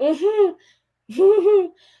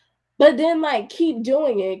 But then like keep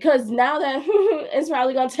doing it, because now that it's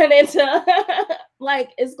probably gonna turn into like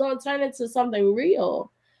it's gonna turn into something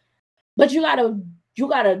real. But you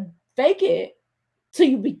gotta fake it till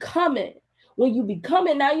you become it. When you become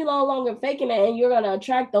it, now you're no longer faking it, and you're gonna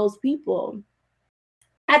attract those people.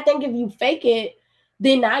 I think if you fake it,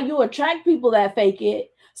 then now you attract people that fake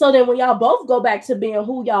it. So then when y'all both go back to being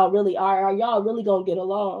who y'all really are y'all really gonna get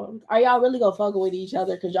along? Are y'all really gonna fuck with each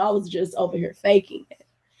other? Because y'all was just over here faking it.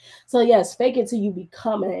 So yes, fake it till you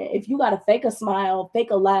become it. If you gotta fake a smile, fake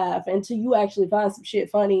a laugh until you actually find some shit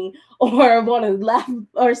funny or want to laugh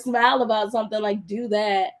or smile about something, like do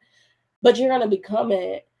that. But you're gonna become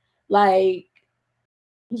it. Like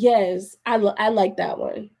yes, I like that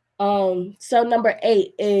one. So number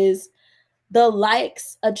 8 is the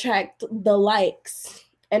likes attract the likes.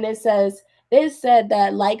 And it said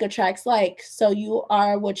that like attracts like, so you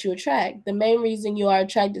are what you attract. The main reason you are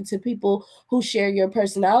attracted to people who share your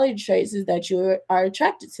personality traits is that you are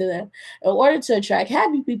attracted to them. In order to attract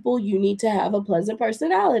happy people, you need to have a pleasant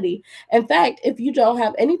personality. In fact, if you don't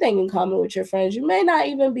have anything in common with your friends, you may not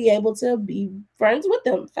even be able to be friends with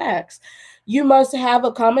them. Facts. You must have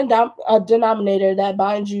a common denominator that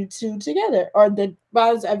binds you two together, or that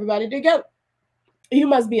binds everybody together. You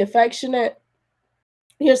must be affectionate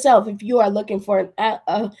yourself if you are looking for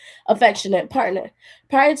an affectionate partner.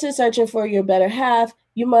 Prior to searching for your better half,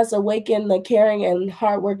 you must awaken the caring and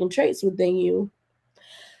hardworking traits within you.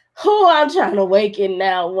 Who I'm trying to awaken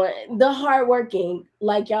now? The hardworking,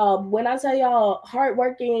 like y'all. When I tell y'all,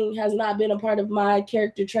 hardworking has not been a part of my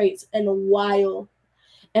character traits in a while,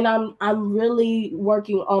 and I'm really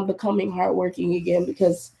working on becoming hardworking again,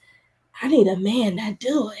 because I need a man that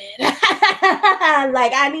do it.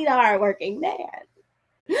 Like I need a hardworking man.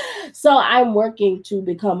 So I'm working to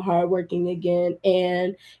become hardworking again,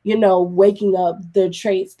 and waking up the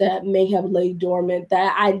traits that may have laid dormant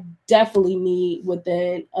that I definitely need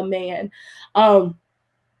within a man. Um,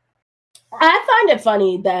 I find it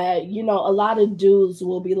funny that, a lot of dudes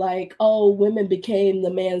will be like, oh, women became the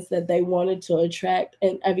mans that they wanted to attract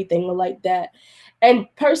and everything like that. And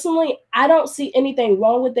personally, I don't see anything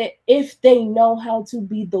wrong with it if they know how to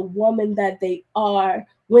be the woman that they are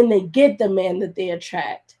when they get the man that they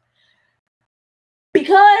attract.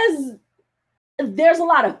 Because there's a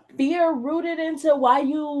lot of fear rooted into why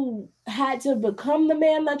you had to become the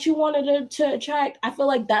man that you wanted to attract. I feel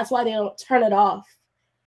like that's why they don't turn it off.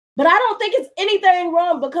 But I don't think it's anything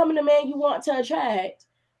wrong becoming the man you want to attract.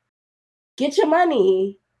 Get your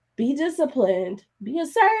money, be disciplined, be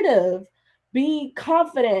assertive, be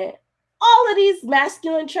confident. All of these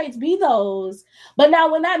masculine traits, be those. But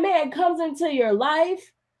now, when that man comes into your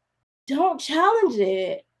life, don't challenge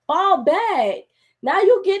it. Fall back. Now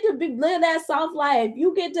you get to live that soft life.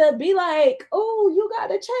 You get to be like, oh, you got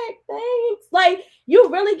to check things. Like, you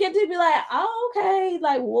really get to be like, oh, okay.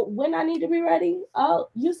 Like, when I need to be ready. Oh,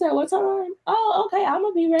 you said what time? Oh, okay. I'm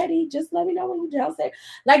going to be ready. Just let me know when you downstairs.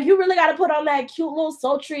 Like, you really got to put on that cute little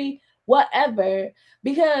sultry whatever,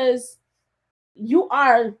 because you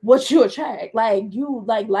are what you attract. Like, you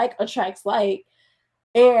like attracts like.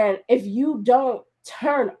 And if you don't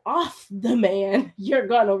turn off the man, you're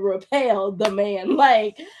gonna repel the man.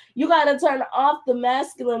 Like, you gotta turn off the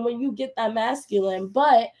masculine when you get that masculine.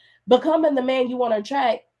 But becoming the man you want to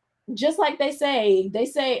attract, just like they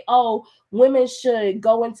say, oh, women should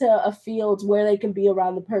go into a field where they can be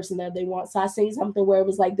around the person that they want. So I seen something where it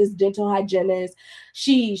was like this dental hygienist.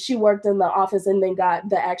 She worked in the office and then got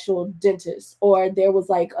the actual dentist. Or there was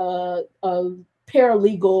like a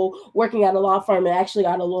paralegal working at a law firm and actually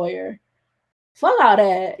got a lawyer. Fuck all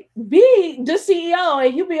that. Be the CEO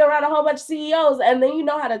and you be around a whole bunch of CEOs, and then you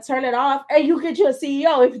know how to turn it off and you get you a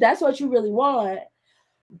CEO if that's what you really want.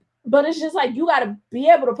 But it's just like, you got to be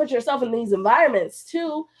able to put yourself in these environments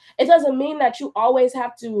too. It doesn't mean that you always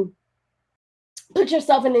have to put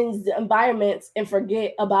yourself in these environments and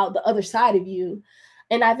forget about the other side of you.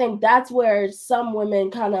 And I think that's where some women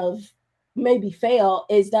kind of maybe fail,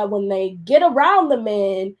 is that when they get around the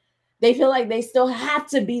men, they feel like they still have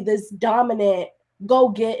to be this dominant, go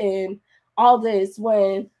getting all this,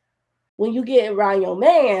 when you get around your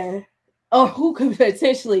man, or who could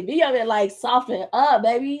potentially be of it, like, soften up,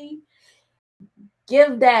 baby.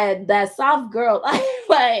 Give that soft girl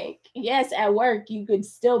like, yes, at work you could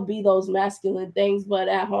still be those masculine things, but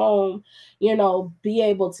at home, be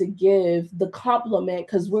able to give the compliment,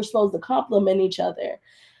 because we're supposed to compliment each other.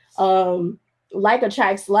 um like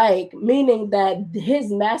attracts like, meaning that his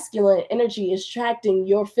masculine energy is attracting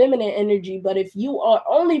your feminine energy. But if you are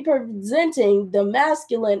only presenting the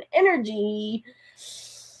masculine energy,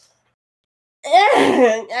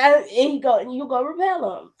 and you go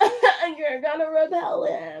repel him. You're gonna repel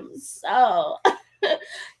him. So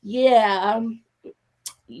yeah,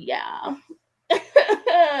 yeah.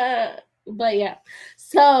 But yeah,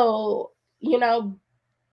 so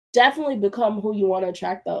definitely become who you want to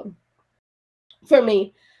attract, though. For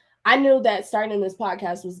me, I knew that starting this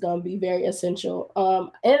podcast was going to be very essential.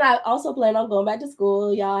 And I also plan on going back to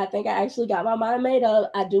school, y'all. I think I actually got my mind made up.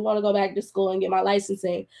 I do want to go back to school and get my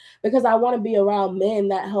licensing, because I want to be around men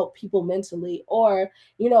that help people mentally, or,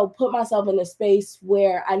 put myself in a space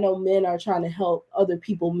where I know men are trying to help other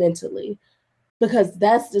people mentally, because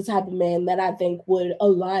that's the type of man that I think would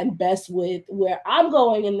align best with where I'm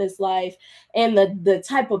going in this life, and the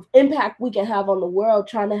type of impact we can have on the world,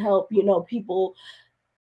 trying to help, people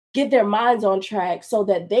get their minds on track so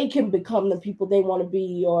that they can become the people they want to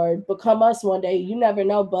be, or become us one day. You never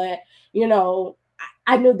know. But,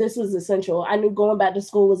 I knew this was essential. I knew going back to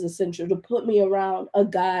school was essential to put me around a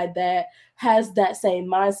guy that has that same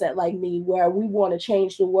mindset like me, where we want to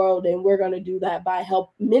change the world, and we're going to do that by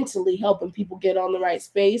mentally helping people get on the right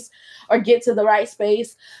space, or get to the right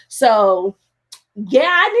space. So yeah,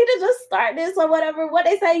 I need to just start this, or whatever. What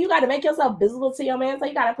they say, you got to make yourself visible to your man, so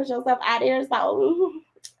you got to put yourself out there. So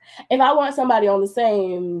if I want somebody on the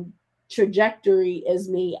same trajectory as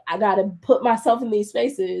me, I gotta put myself in these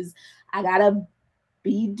spaces. I gotta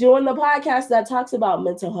be doing the podcast that talks about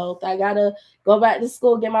mental health. I gotta go back to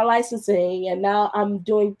school, get my licensing, and now I'm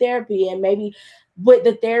doing therapy. And maybe with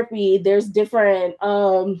the therapy, there's different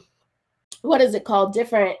what is it called,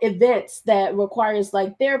 different events that requires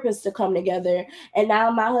like therapists to come together. And now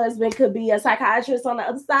my husband could be a psychiatrist on the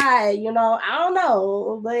other side. I don't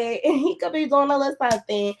know, but he could be doing a little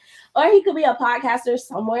something, or he could be a podcaster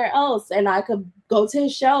somewhere else, and I could go to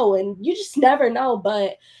his show, and you just never know.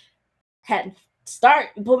 But start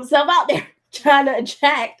put myself out there trying to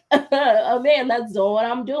attract a man that's doing what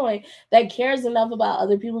I'm doing, that cares enough about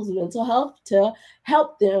other people's mental health to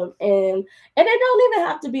help them. And it don't even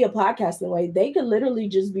have to be a podcasting way. They could literally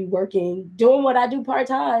just be working, doing what I do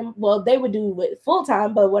part-time. Well, they would do it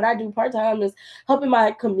full-time, but what I do part-time is helping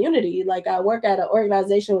my community. Like, I work at an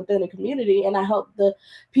organization within a community, and I help the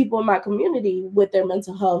people in my community with their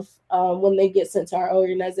mental health when they get sent to our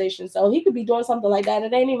organization. So he could be doing something like that.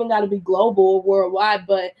 It ain't even got to be global or worldwide,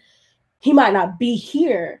 but he might not be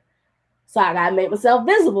here. So I gotta make myself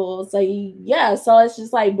visible. So yeah, so it's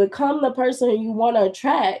just like, become the person you want to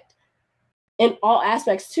attract in all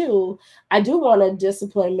aspects too. I do want a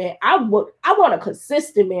disciplined man. I want a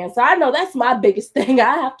consistent man. So I know that's my biggest thing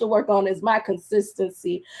I have to work on, is my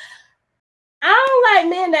consistency. I don't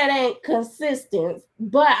like men that ain't consistent,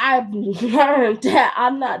 but I've learned that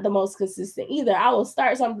I'm not the most consistent either. I will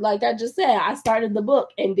start something, like I just said, I started the book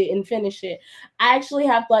and didn't finish it. I actually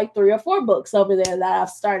have like 3 or 4 books over there that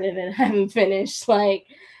I've started and haven't finished. Like,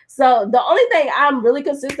 so the only thing I'm really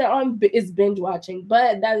consistent on is binge watching,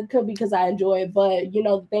 but that could be because I enjoy it. But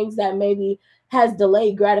things that maybe has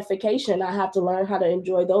delayed gratification, I have to learn how to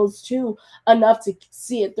enjoy those too, enough to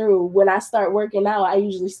see it through. When I start working out, I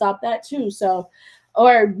usually stop that too. So,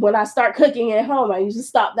 or when I start cooking at home, I usually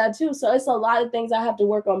stop that too. So it's a lot of things I have to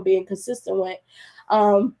work on being consistent with.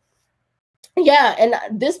 Um, yeah, and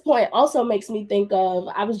this point also makes me think of,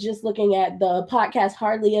 I was just looking at the podcast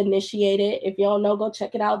Hardly Initiated. If you don't know, go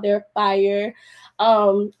check it out. They're fire.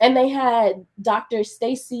 And they had Dr.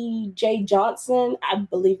 Stacy J. Johnson, I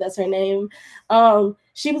believe that's her name.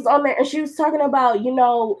 She was on there and she was talking about,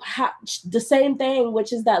 how, the same thing,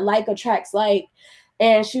 which is that like attracts like.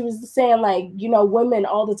 And she was saying, like, women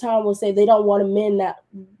all the time will say they don't want a man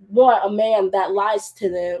that lies to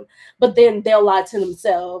them, but then they'll lie to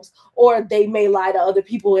themselves, or they may lie to other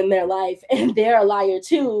people in their life and they're a liar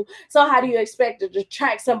too. So how do you expect to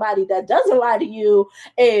attract somebody that doesn't lie to you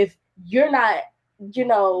if you're not,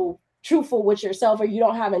 truthful with yourself, or you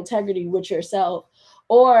don't have integrity with yourself?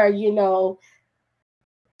 Or,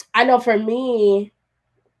 I know for me,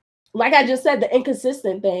 like I just said, the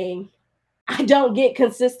inconsistent thing, I don't get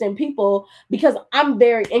consistent people because I'm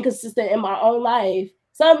very inconsistent in my own life.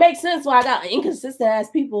 So it makes sense why I got inconsistent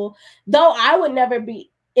ass people. Though I would never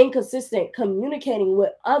be inconsistent communicating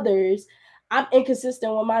with others, I'm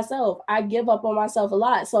inconsistent with myself. I give up on myself a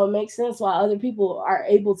lot. So it makes sense why other people are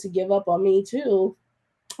able to give up on me too,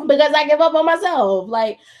 because I give up on myself.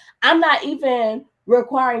 Like, I'm not even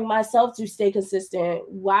requiring myself to stay consistent.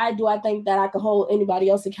 Why do I think that I could hold anybody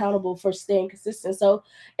else accountable for staying consistent? So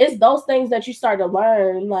it's those things that you start to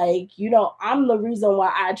learn. Like, I'm the reason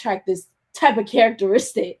why I attract this type of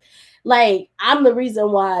characteristic. Like, I'm the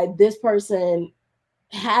reason why this person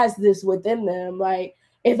has this within them. Like,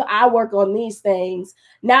 if I work on these things,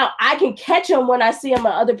 now I can catch them when I see them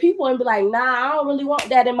in other people and be like, nah, I don't really want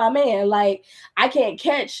that in my man. Like, I can't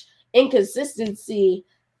catch inconsistency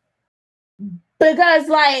because,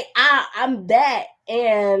 like, I'm that,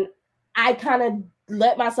 and I kind of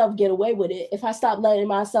let myself get away with it. If I stop letting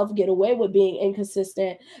myself get away with being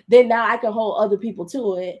inconsistent, then now I can hold other people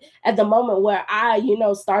to it. At the moment where I,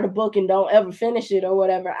 start a book and don't ever finish it or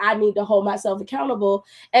whatever, I need to hold myself accountable.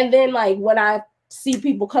 And then, like, when I see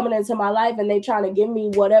people coming into my life and they trying to give me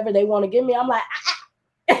whatever they want to give me, I'm like,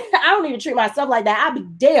 I don't even treat myself like that. I'd be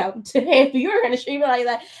damned if you're going to treat me like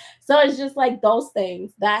that. So it's just like those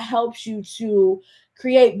things that helps you to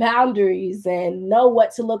create boundaries and know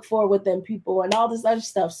what to look for within people and all this other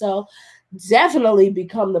stuff. So definitely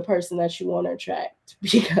become the person that you want to attract,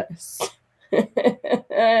 because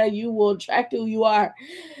you will attract who you are.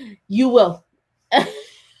 You will.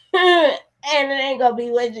 And it ain't gonna be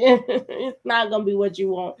what you it's not gonna be what you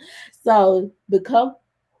want. So become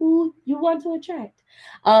who you want to attract.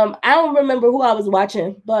 I don't remember who I was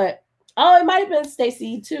watching, but it might have been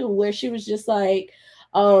Stacy too, where she was just like,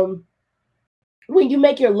 um, when you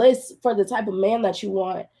make your list for the type of man that you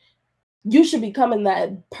want, you should be becoming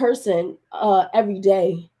that person every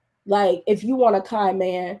day. Like, if you want a kind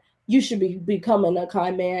man, you should be becoming a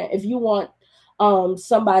kind man. If you want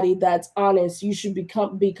somebody that's honest, you should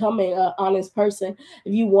becoming an honest person.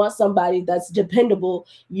 If you want somebody that's dependable,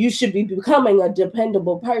 you should be becoming a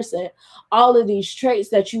dependable person. All of these traits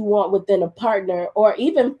that you want within a partner, or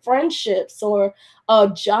even friendships, or a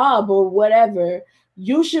job, or whatever,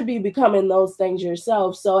 you should be becoming those things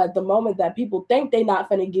yourself. So at the moment that people think they're not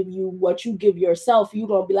going to give you what you give yourself, you're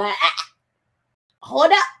going to be like,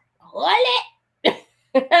 hold up, hold it,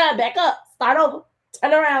 back up, start over,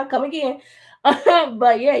 turn around, come again.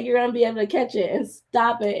 But yeah, you're going to be able to catch it and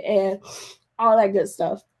stop it and all that good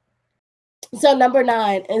stuff. So number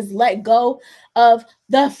 9 is let go of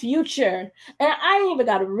the future. And I ain't even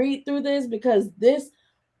got to read through this because this,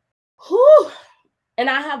 whew, and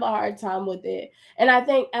I have a hard time with it. And I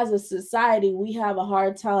think as a society, we have a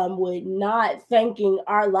hard time with not thinking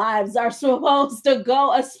our lives are supposed to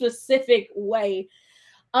go a specific way.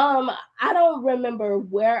 I don't remember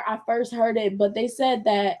where I first heard it, but they said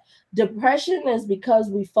that depression is because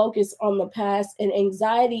we focus on the past and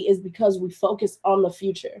anxiety is because we focus on the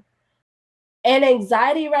future. And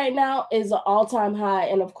anxiety right now is an all-time high,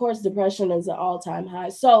 and of course depression is an all-time high.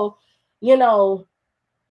 So, you know,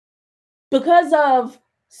 because of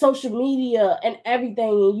social media and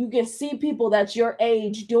everything, you can see people that's your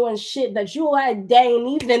age doing shit that you had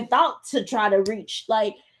ain't even thought to try to reach.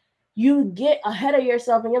 Like, you get ahead of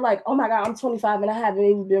yourself and you're like, oh my God, I'm 25 and I haven't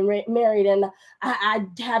even been married, and I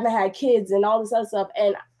haven't had kids and all this other stuff.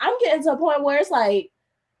 And I'm getting to a point where it's like,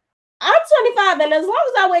 I'm 25 and as long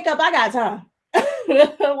as I wake up, I got time.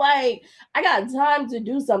 Like, I got time to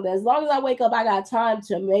do something. As long as I wake up, I got time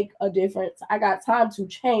to make a difference. I got time to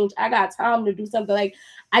change. I got time to do something. Like,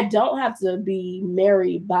 I don't have to be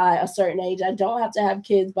married by a certain age. I don't have to have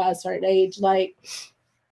kids by a certain age. Like,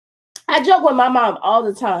 I joke with my mom all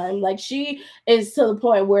the time. Like, she is to the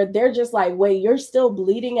point where they're just like, wait, you're still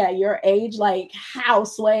bleeding at your age? Like, how,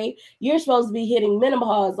 Sway? You're supposed to be hitting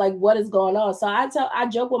menopause. Like, what is going on? So I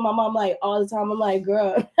joke with my mom like all the time. I'm like,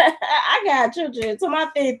 girl, I got children to my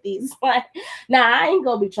 50s. Like, now I ain't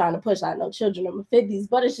gonna be trying to push out no children in my 50s,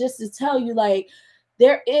 but it's just to tell you, like,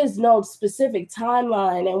 there is no specific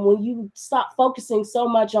timeline. And when you stop focusing so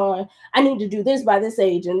much on, I need to do this by this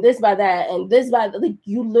age and this by that and this by, like,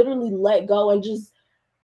 you literally let go and just,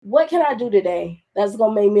 what can I do today that's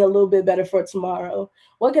gonna make me a little bit better for tomorrow?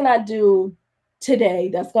 What can I do today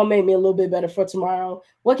that's gonna make me a little bit better for tomorrow?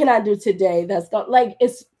 What can I do today that's gonna, like,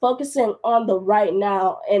 it's focusing on the right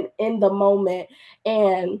now and in the moment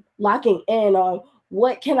and locking in on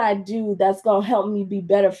what can I do that's gonna help me be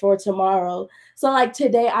better for tomorrow. So like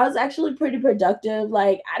today I was actually pretty productive.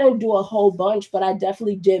 Like, I didn't do a whole bunch, but I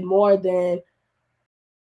definitely did more than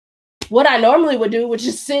what I normally would do, which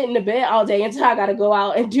is sit in the bed all day until I got to go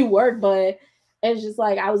out and do work. But it's just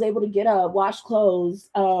like I was able to get up, wash clothes,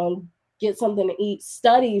 get something to eat,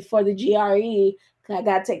 study for the GRE. I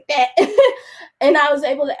got to take that. And I was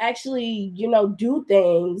able to actually, do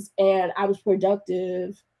things and I was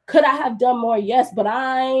productive. Could I have done more? Yes, but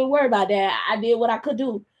I ain't worried about that. I did what I could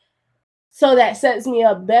do. So that sets me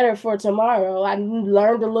up better for tomorrow. I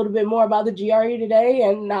learned a little bit more about the GRE today,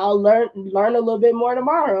 and I'll learn a little bit more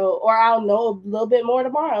tomorrow, or I'll know a little bit more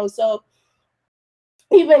tomorrow. So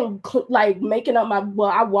even like making up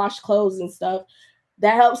I wash clothes and stuff.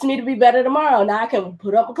 That helps me to be better tomorrow. Now I can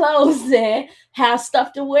put up my clothes and have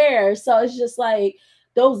stuff to wear. So it's just like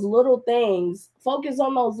those little things. Focus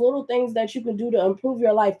on those little things that you can do to improve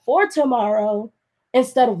your life for tomorrow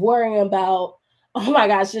instead of worrying about, oh my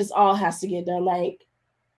gosh, this all has to get done. Like,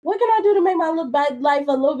 what can I do to make my life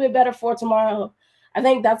a little bit better for tomorrow? I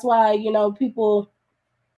think that's why, people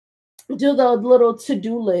do the little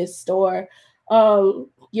to-do list or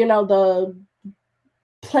the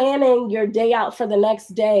planning your day out for the next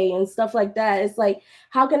day and stuff like that. It's like,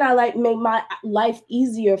 how can I like make my life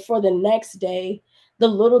easier for the next day? The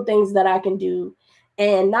little things that I can do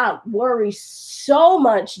and not worry so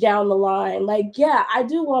much down the line. Like, yeah, I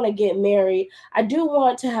do want to get married. I do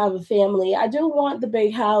want to have a family. I do want the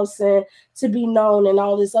big house and to be known and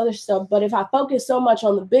all this other stuff. But if I focus so much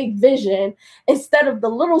on the big vision instead of the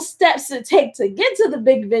little steps it take to get to the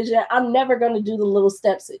big vision, I'm never going to do the little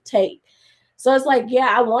steps it take. So it's like,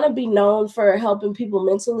 yeah, I want to be known for helping people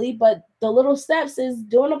mentally, but the little steps is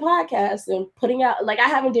doing a podcast and putting out, like, I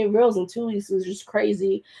haven't did reels in 2 weeks, which is just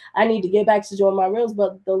crazy. I need to get back to doing my reels,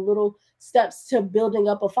 but the little steps to building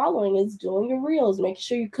up a following is doing your reels, making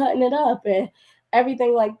sure you're cutting it up and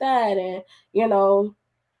everything like that. And, you know,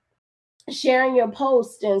 sharing your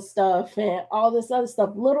post and stuff and all this other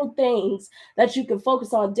stuff, little things that you can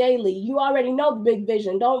focus on daily. You already know the big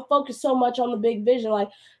vision. Don't focus so much on the big vision. Like,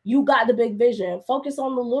 you got the big vision. Focus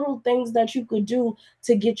on the little things that you could do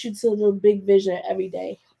to get you to the big vision every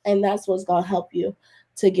day. And that's what's going to help you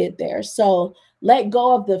to get there. So let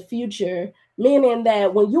go of the future, meaning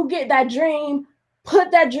that when you get that dream,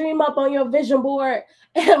 put that dream up on your vision board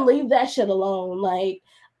and leave that shit alone. Like,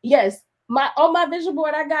 yes, my on my vision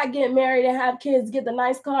board, I got get married and have kids, get the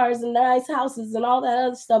nice cars and nice houses and all that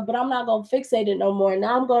other stuff, but I'm not gonna fixate it no more.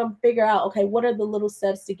 Now I'm gonna figure out, okay, what are the little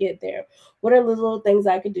steps to get there? What are the little things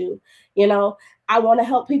I could do? You know, I want to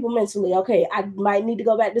help people mentally. Okay, I might need to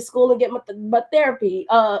go back to school and get my therapy,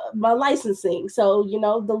 my licensing. So,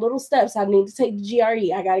 the little steps, I need to take the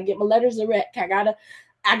GRE. I gotta get my letters of rec. I gotta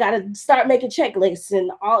I gotta start making checklists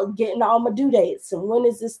and all getting all my due dates and when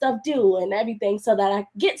is this stuff due and everything so that I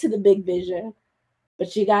get to the big vision.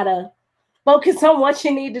 But you gotta focus on what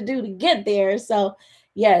you need to do to get there. So,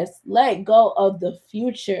 yes, let go of the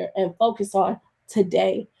future and focus on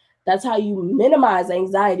today. That's how you minimize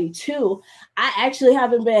anxiety too. I actually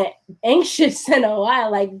haven't been anxious in a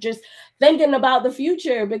while, like just thinking about the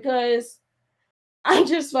future because I'm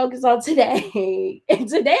just focused on today. And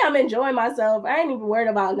today I'm enjoying myself. I ain't even worried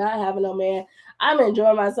about not having no man. I'm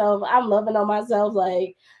enjoying myself. I'm loving on myself.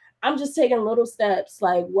 Like I'm just taking little steps.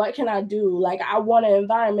 Like, what can I do? Like, I want an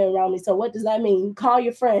environment around me. So, what does that mean? Call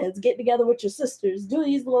your friends, get together with your sisters, do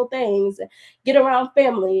these little things, get around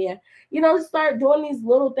family, start doing these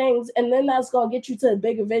little things. And then that's going to get you to a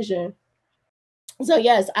bigger vision. So,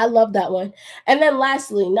 yes, I love that one. And then,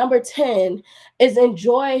 lastly, number 10 is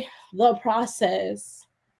enjoy the process.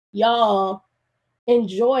 Y'all,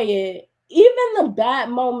 enjoy it. Even the bad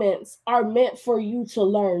moments are meant for you to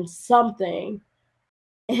learn something.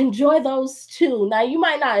 Enjoy those too. Now, you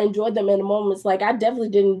might not enjoy them in the moments. Like, I definitely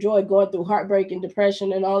didn't enjoy going through heartbreak and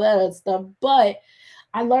depression and all that other stuff, but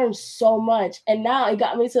I learned so much. And now it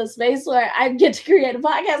got me to a space where I get to create a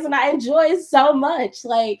podcast and I enjoy it so much.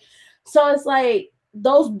 So it's like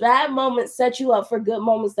those bad moments set you up for good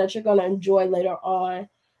moments that you're going to enjoy later on.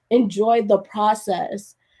 Enjoy the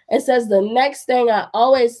process. It says the next thing I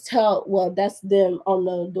always tell, well, that's them on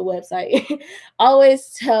the website, always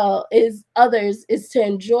tell is others is to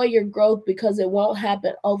enjoy your growth because it won't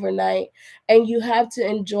happen overnight. And you have to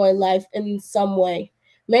enjoy life in some way.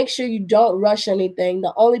 Make sure you don't rush anything.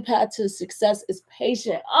 The only path to success is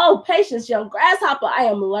patience. Oh, patience, young grasshopper. I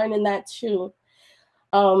am learning that too.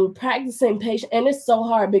 Practicing patience, and it's so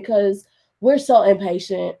hard because we're so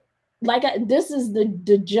impatient. This is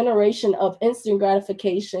the generation of instant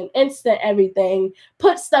gratification, instant everything.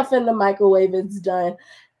 Put stuff in the microwave, it's done.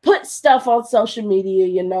 Put stuff on social media,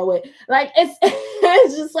 you know it. Like it's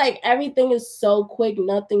it's just like everything is so quick.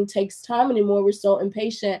 Nothing takes time anymore. We're so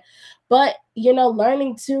impatient. But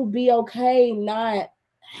learning to be okay, not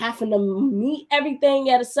having to meet everything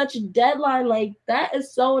at such a deadline, like that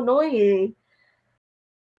is so annoying.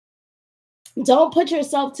 Don't put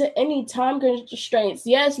yourself to any time constraints.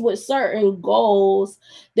 Yes, with certain goals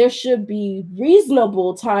there should be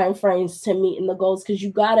reasonable time frames to meet in the goals, because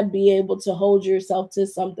you got to be able to hold yourself to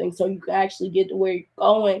something so you can actually get to where you're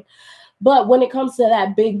going. But when it comes to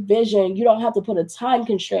that big vision, you don't have to put a time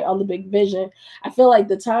constraint on the big vision. I feel like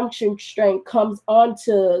the time constraint comes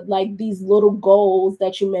onto like these little goals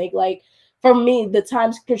that you make. Like for me, the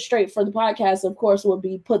time constraint for the podcast, of course, would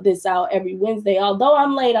be put this out every Wednesday. Although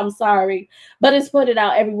I'm late, I'm sorry, but it's put it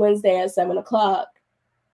out every Wednesday at 7 o'clock.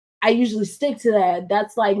 I usually stick to that.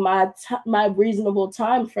 That's like my reasonable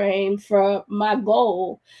time frame for my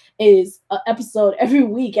goal is an episode every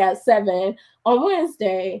week at 7 on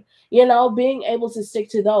Wednesday. Being able to stick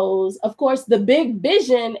to those. Of course, the big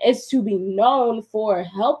vision is to be known for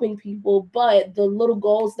helping people, but the little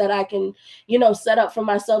goals that I can, set up for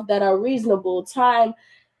myself that are reasonable time.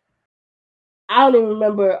 I don't even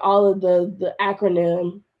remember all of the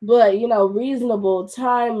acronym, but reasonable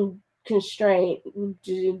time constraint,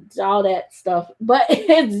 all that stuff. But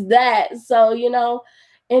it's that. So,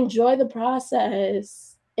 enjoy the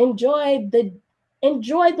process. Enjoy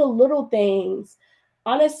the little things.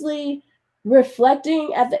 Honestly,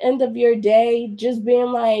 reflecting at the end of your day, just being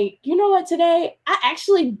like, you know what, today I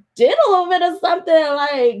actually did a little bit of something.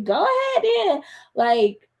 Like, go ahead and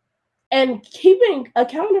like and keeping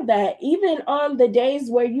account of that, even on the days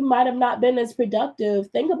where you might have not been as productive.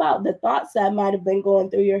 Think about the thoughts that might have been going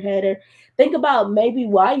through your head, or think about maybe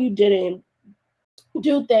why you didn't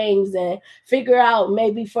do things, and figure out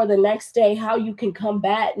maybe for the next day how you can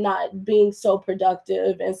combat not being so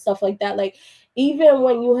productive and stuff like that. Like even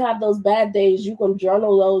when you have those bad days, you can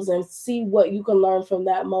journal those and see what you can learn from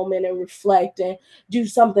that moment and reflect and do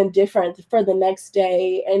something different for the next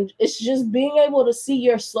day. And it's just being able to see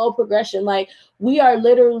your slow progression. Like we are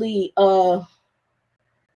literally what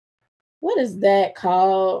is that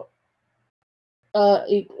called, uh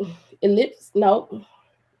ellipse, no,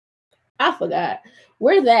 I forgot.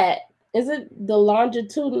 Where that? Is it the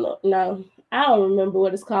longitudinal? No, I don't remember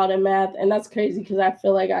what it's called in math, and that's crazy because I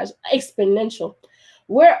feel like exponential.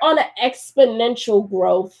 We're on an exponential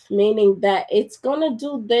growth, meaning that it's gonna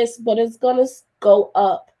do this, but it's gonna go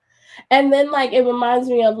up. And then like it reminds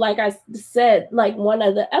me of, like I said, like one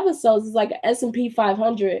of the episodes is like an S&P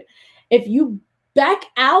 500. If you back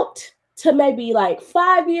out to maybe like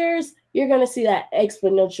 5 years, you're gonna see that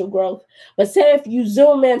exponential growth. But say if you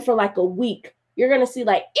zoom in for like a week, you're gonna see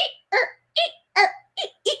like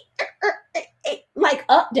like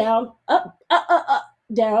up, down, up, up, up, up.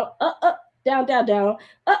 down, down, down, down,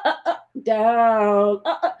 down,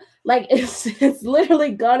 like it's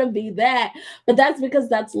literally gonna be that. But that's because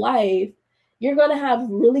that's life. You're gonna have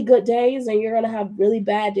really good days and you're gonna have really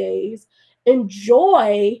bad days.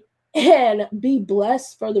 Enjoy and be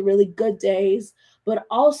blessed for the really good days, but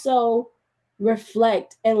also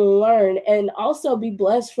reflect and learn, and also be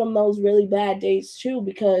blessed from those really bad days too,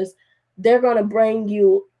 because they're going to bring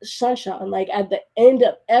you sunshine. Like at the end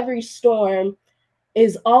of every storm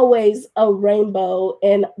is always a rainbow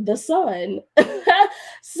and the sun.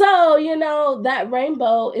 So, that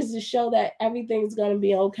rainbow is to show that everything's going to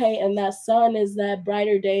be okay. And that sun is that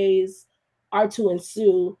brighter days are to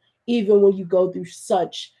ensue, even when you go through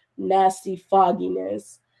such nasty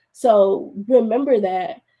fogginess. So remember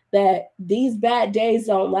that these bad days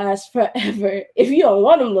don't last forever. If you don't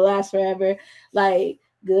want them to last forever, like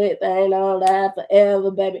good thing don't last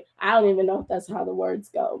forever, baby. I don't even know if that's how the words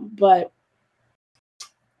go, but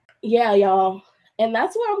yeah, y'all. And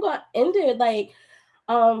that's where I'm gonna end it. Like,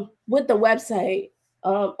 with the website.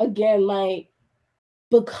 Again, like,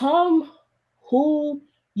 become who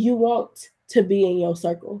you want to be in your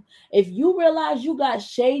circle. If you realize you got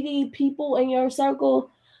shady people in your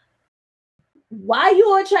circle, why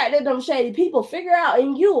you attracted them shady people? Figure out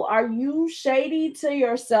in you. Are you shady to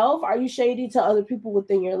yourself? Are you shady to other people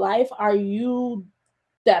within your life? Are you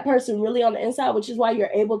that person really on the inside, which is why you're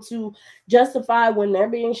able to justify when they're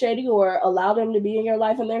being shady or allow them to be in your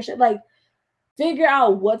life and they're shady? Like, figure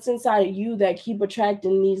out what's inside of you that keep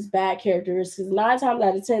attracting these bad characters, because 9 times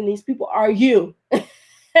out of 10 these people are you.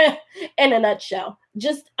 In a nutshell,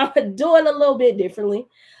 just do it a little bit differently.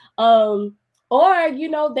 Or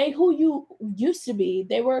they who you used to be,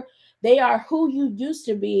 they are who you used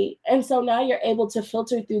to be, and so now you're able to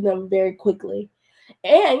filter through them very quickly,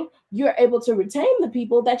 and you're able to retain the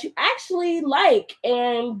people that you actually like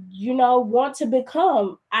and want to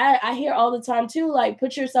become. I hear all the time too, like,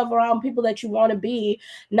 put yourself around people that you want to be,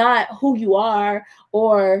 not who you are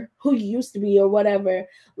or who you used to be or whatever.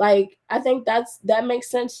 Like, I think that makes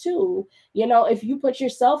sense too. If you put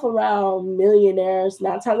yourself around millionaires,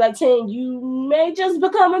 9 times out of 10 you may just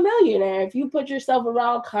become a millionaire. If you put yourself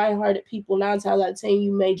around kind-hearted people, 9 times out of 10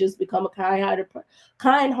 you may just become a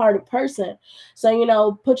kind-hearted person.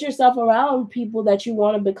 So, put yourself around people that you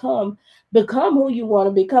want to become who you want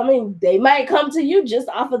to become, and they might come to you just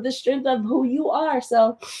off of the strength of who you are.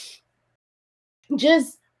 So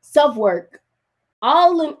just self-work.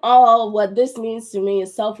 All in all, what this means to me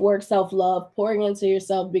is self-work, self-love, pouring into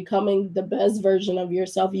yourself, becoming the best version of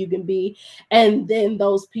yourself you can be, and then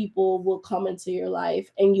those people will come into your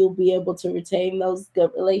life and you'll be able to retain those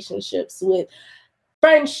good relationships with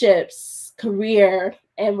friendships, career,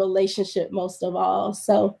 and relationship, most of all.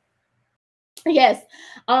 So yes,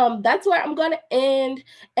 that's where I'm gonna end.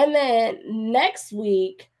 And then next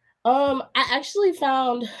week, I actually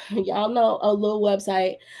found, y'all know, a little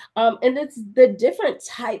website, and it's the different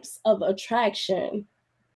types of attraction,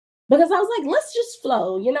 because I was like, let's just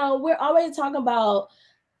flow. We're always talking about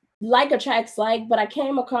like attracts like, but I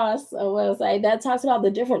came across a website that talks about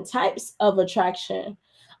the different types of attraction.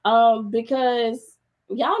 Because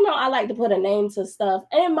y'all know I like to put a name to stuff,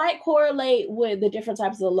 and it might correlate with the different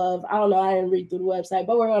types of love. I don't know, I didn't read through the website,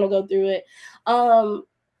 but we're gonna go through it.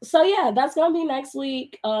 So yeah, that's gonna be next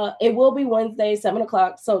week. It will be Wednesday, 7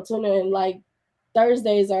 o'clock. So tune in. Like,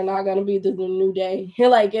 Thursdays are not gonna be the new day.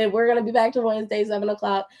 Like, we're gonna be back to Wednesday, 7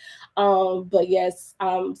 o'clock. But yes,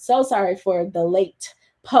 I'm so sorry for the late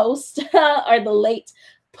post or the late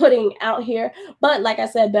putting out here. But like I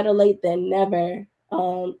said, better late than never.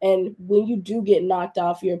 And when you do get knocked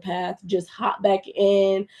off your path, just hop back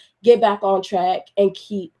in, get back on track, and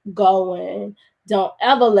keep going. Don't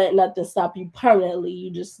ever let nothing stop you permanently. You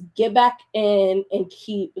just get back in and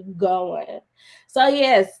keep going. So,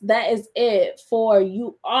 yes, that is it for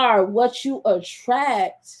You Are What You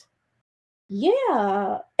Attract.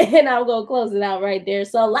 Yeah. And I'm going to close it out right there.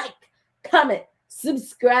 So, like, comment,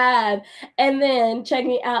 subscribe, and then check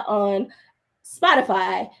me out on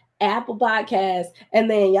Spotify, Apple Podcasts, and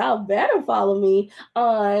then y'all better follow me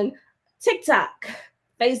on TikTok,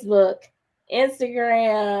 Facebook,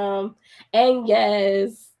 Instagram, and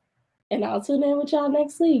yes. And I'll tune in with y'all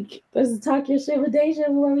next week. This is Talk Your Shit with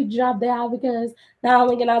Deja, where we drop that, because not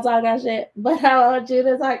only can I talk our shit, but I want you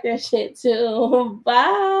to talk your shit too.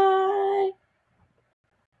 Bye.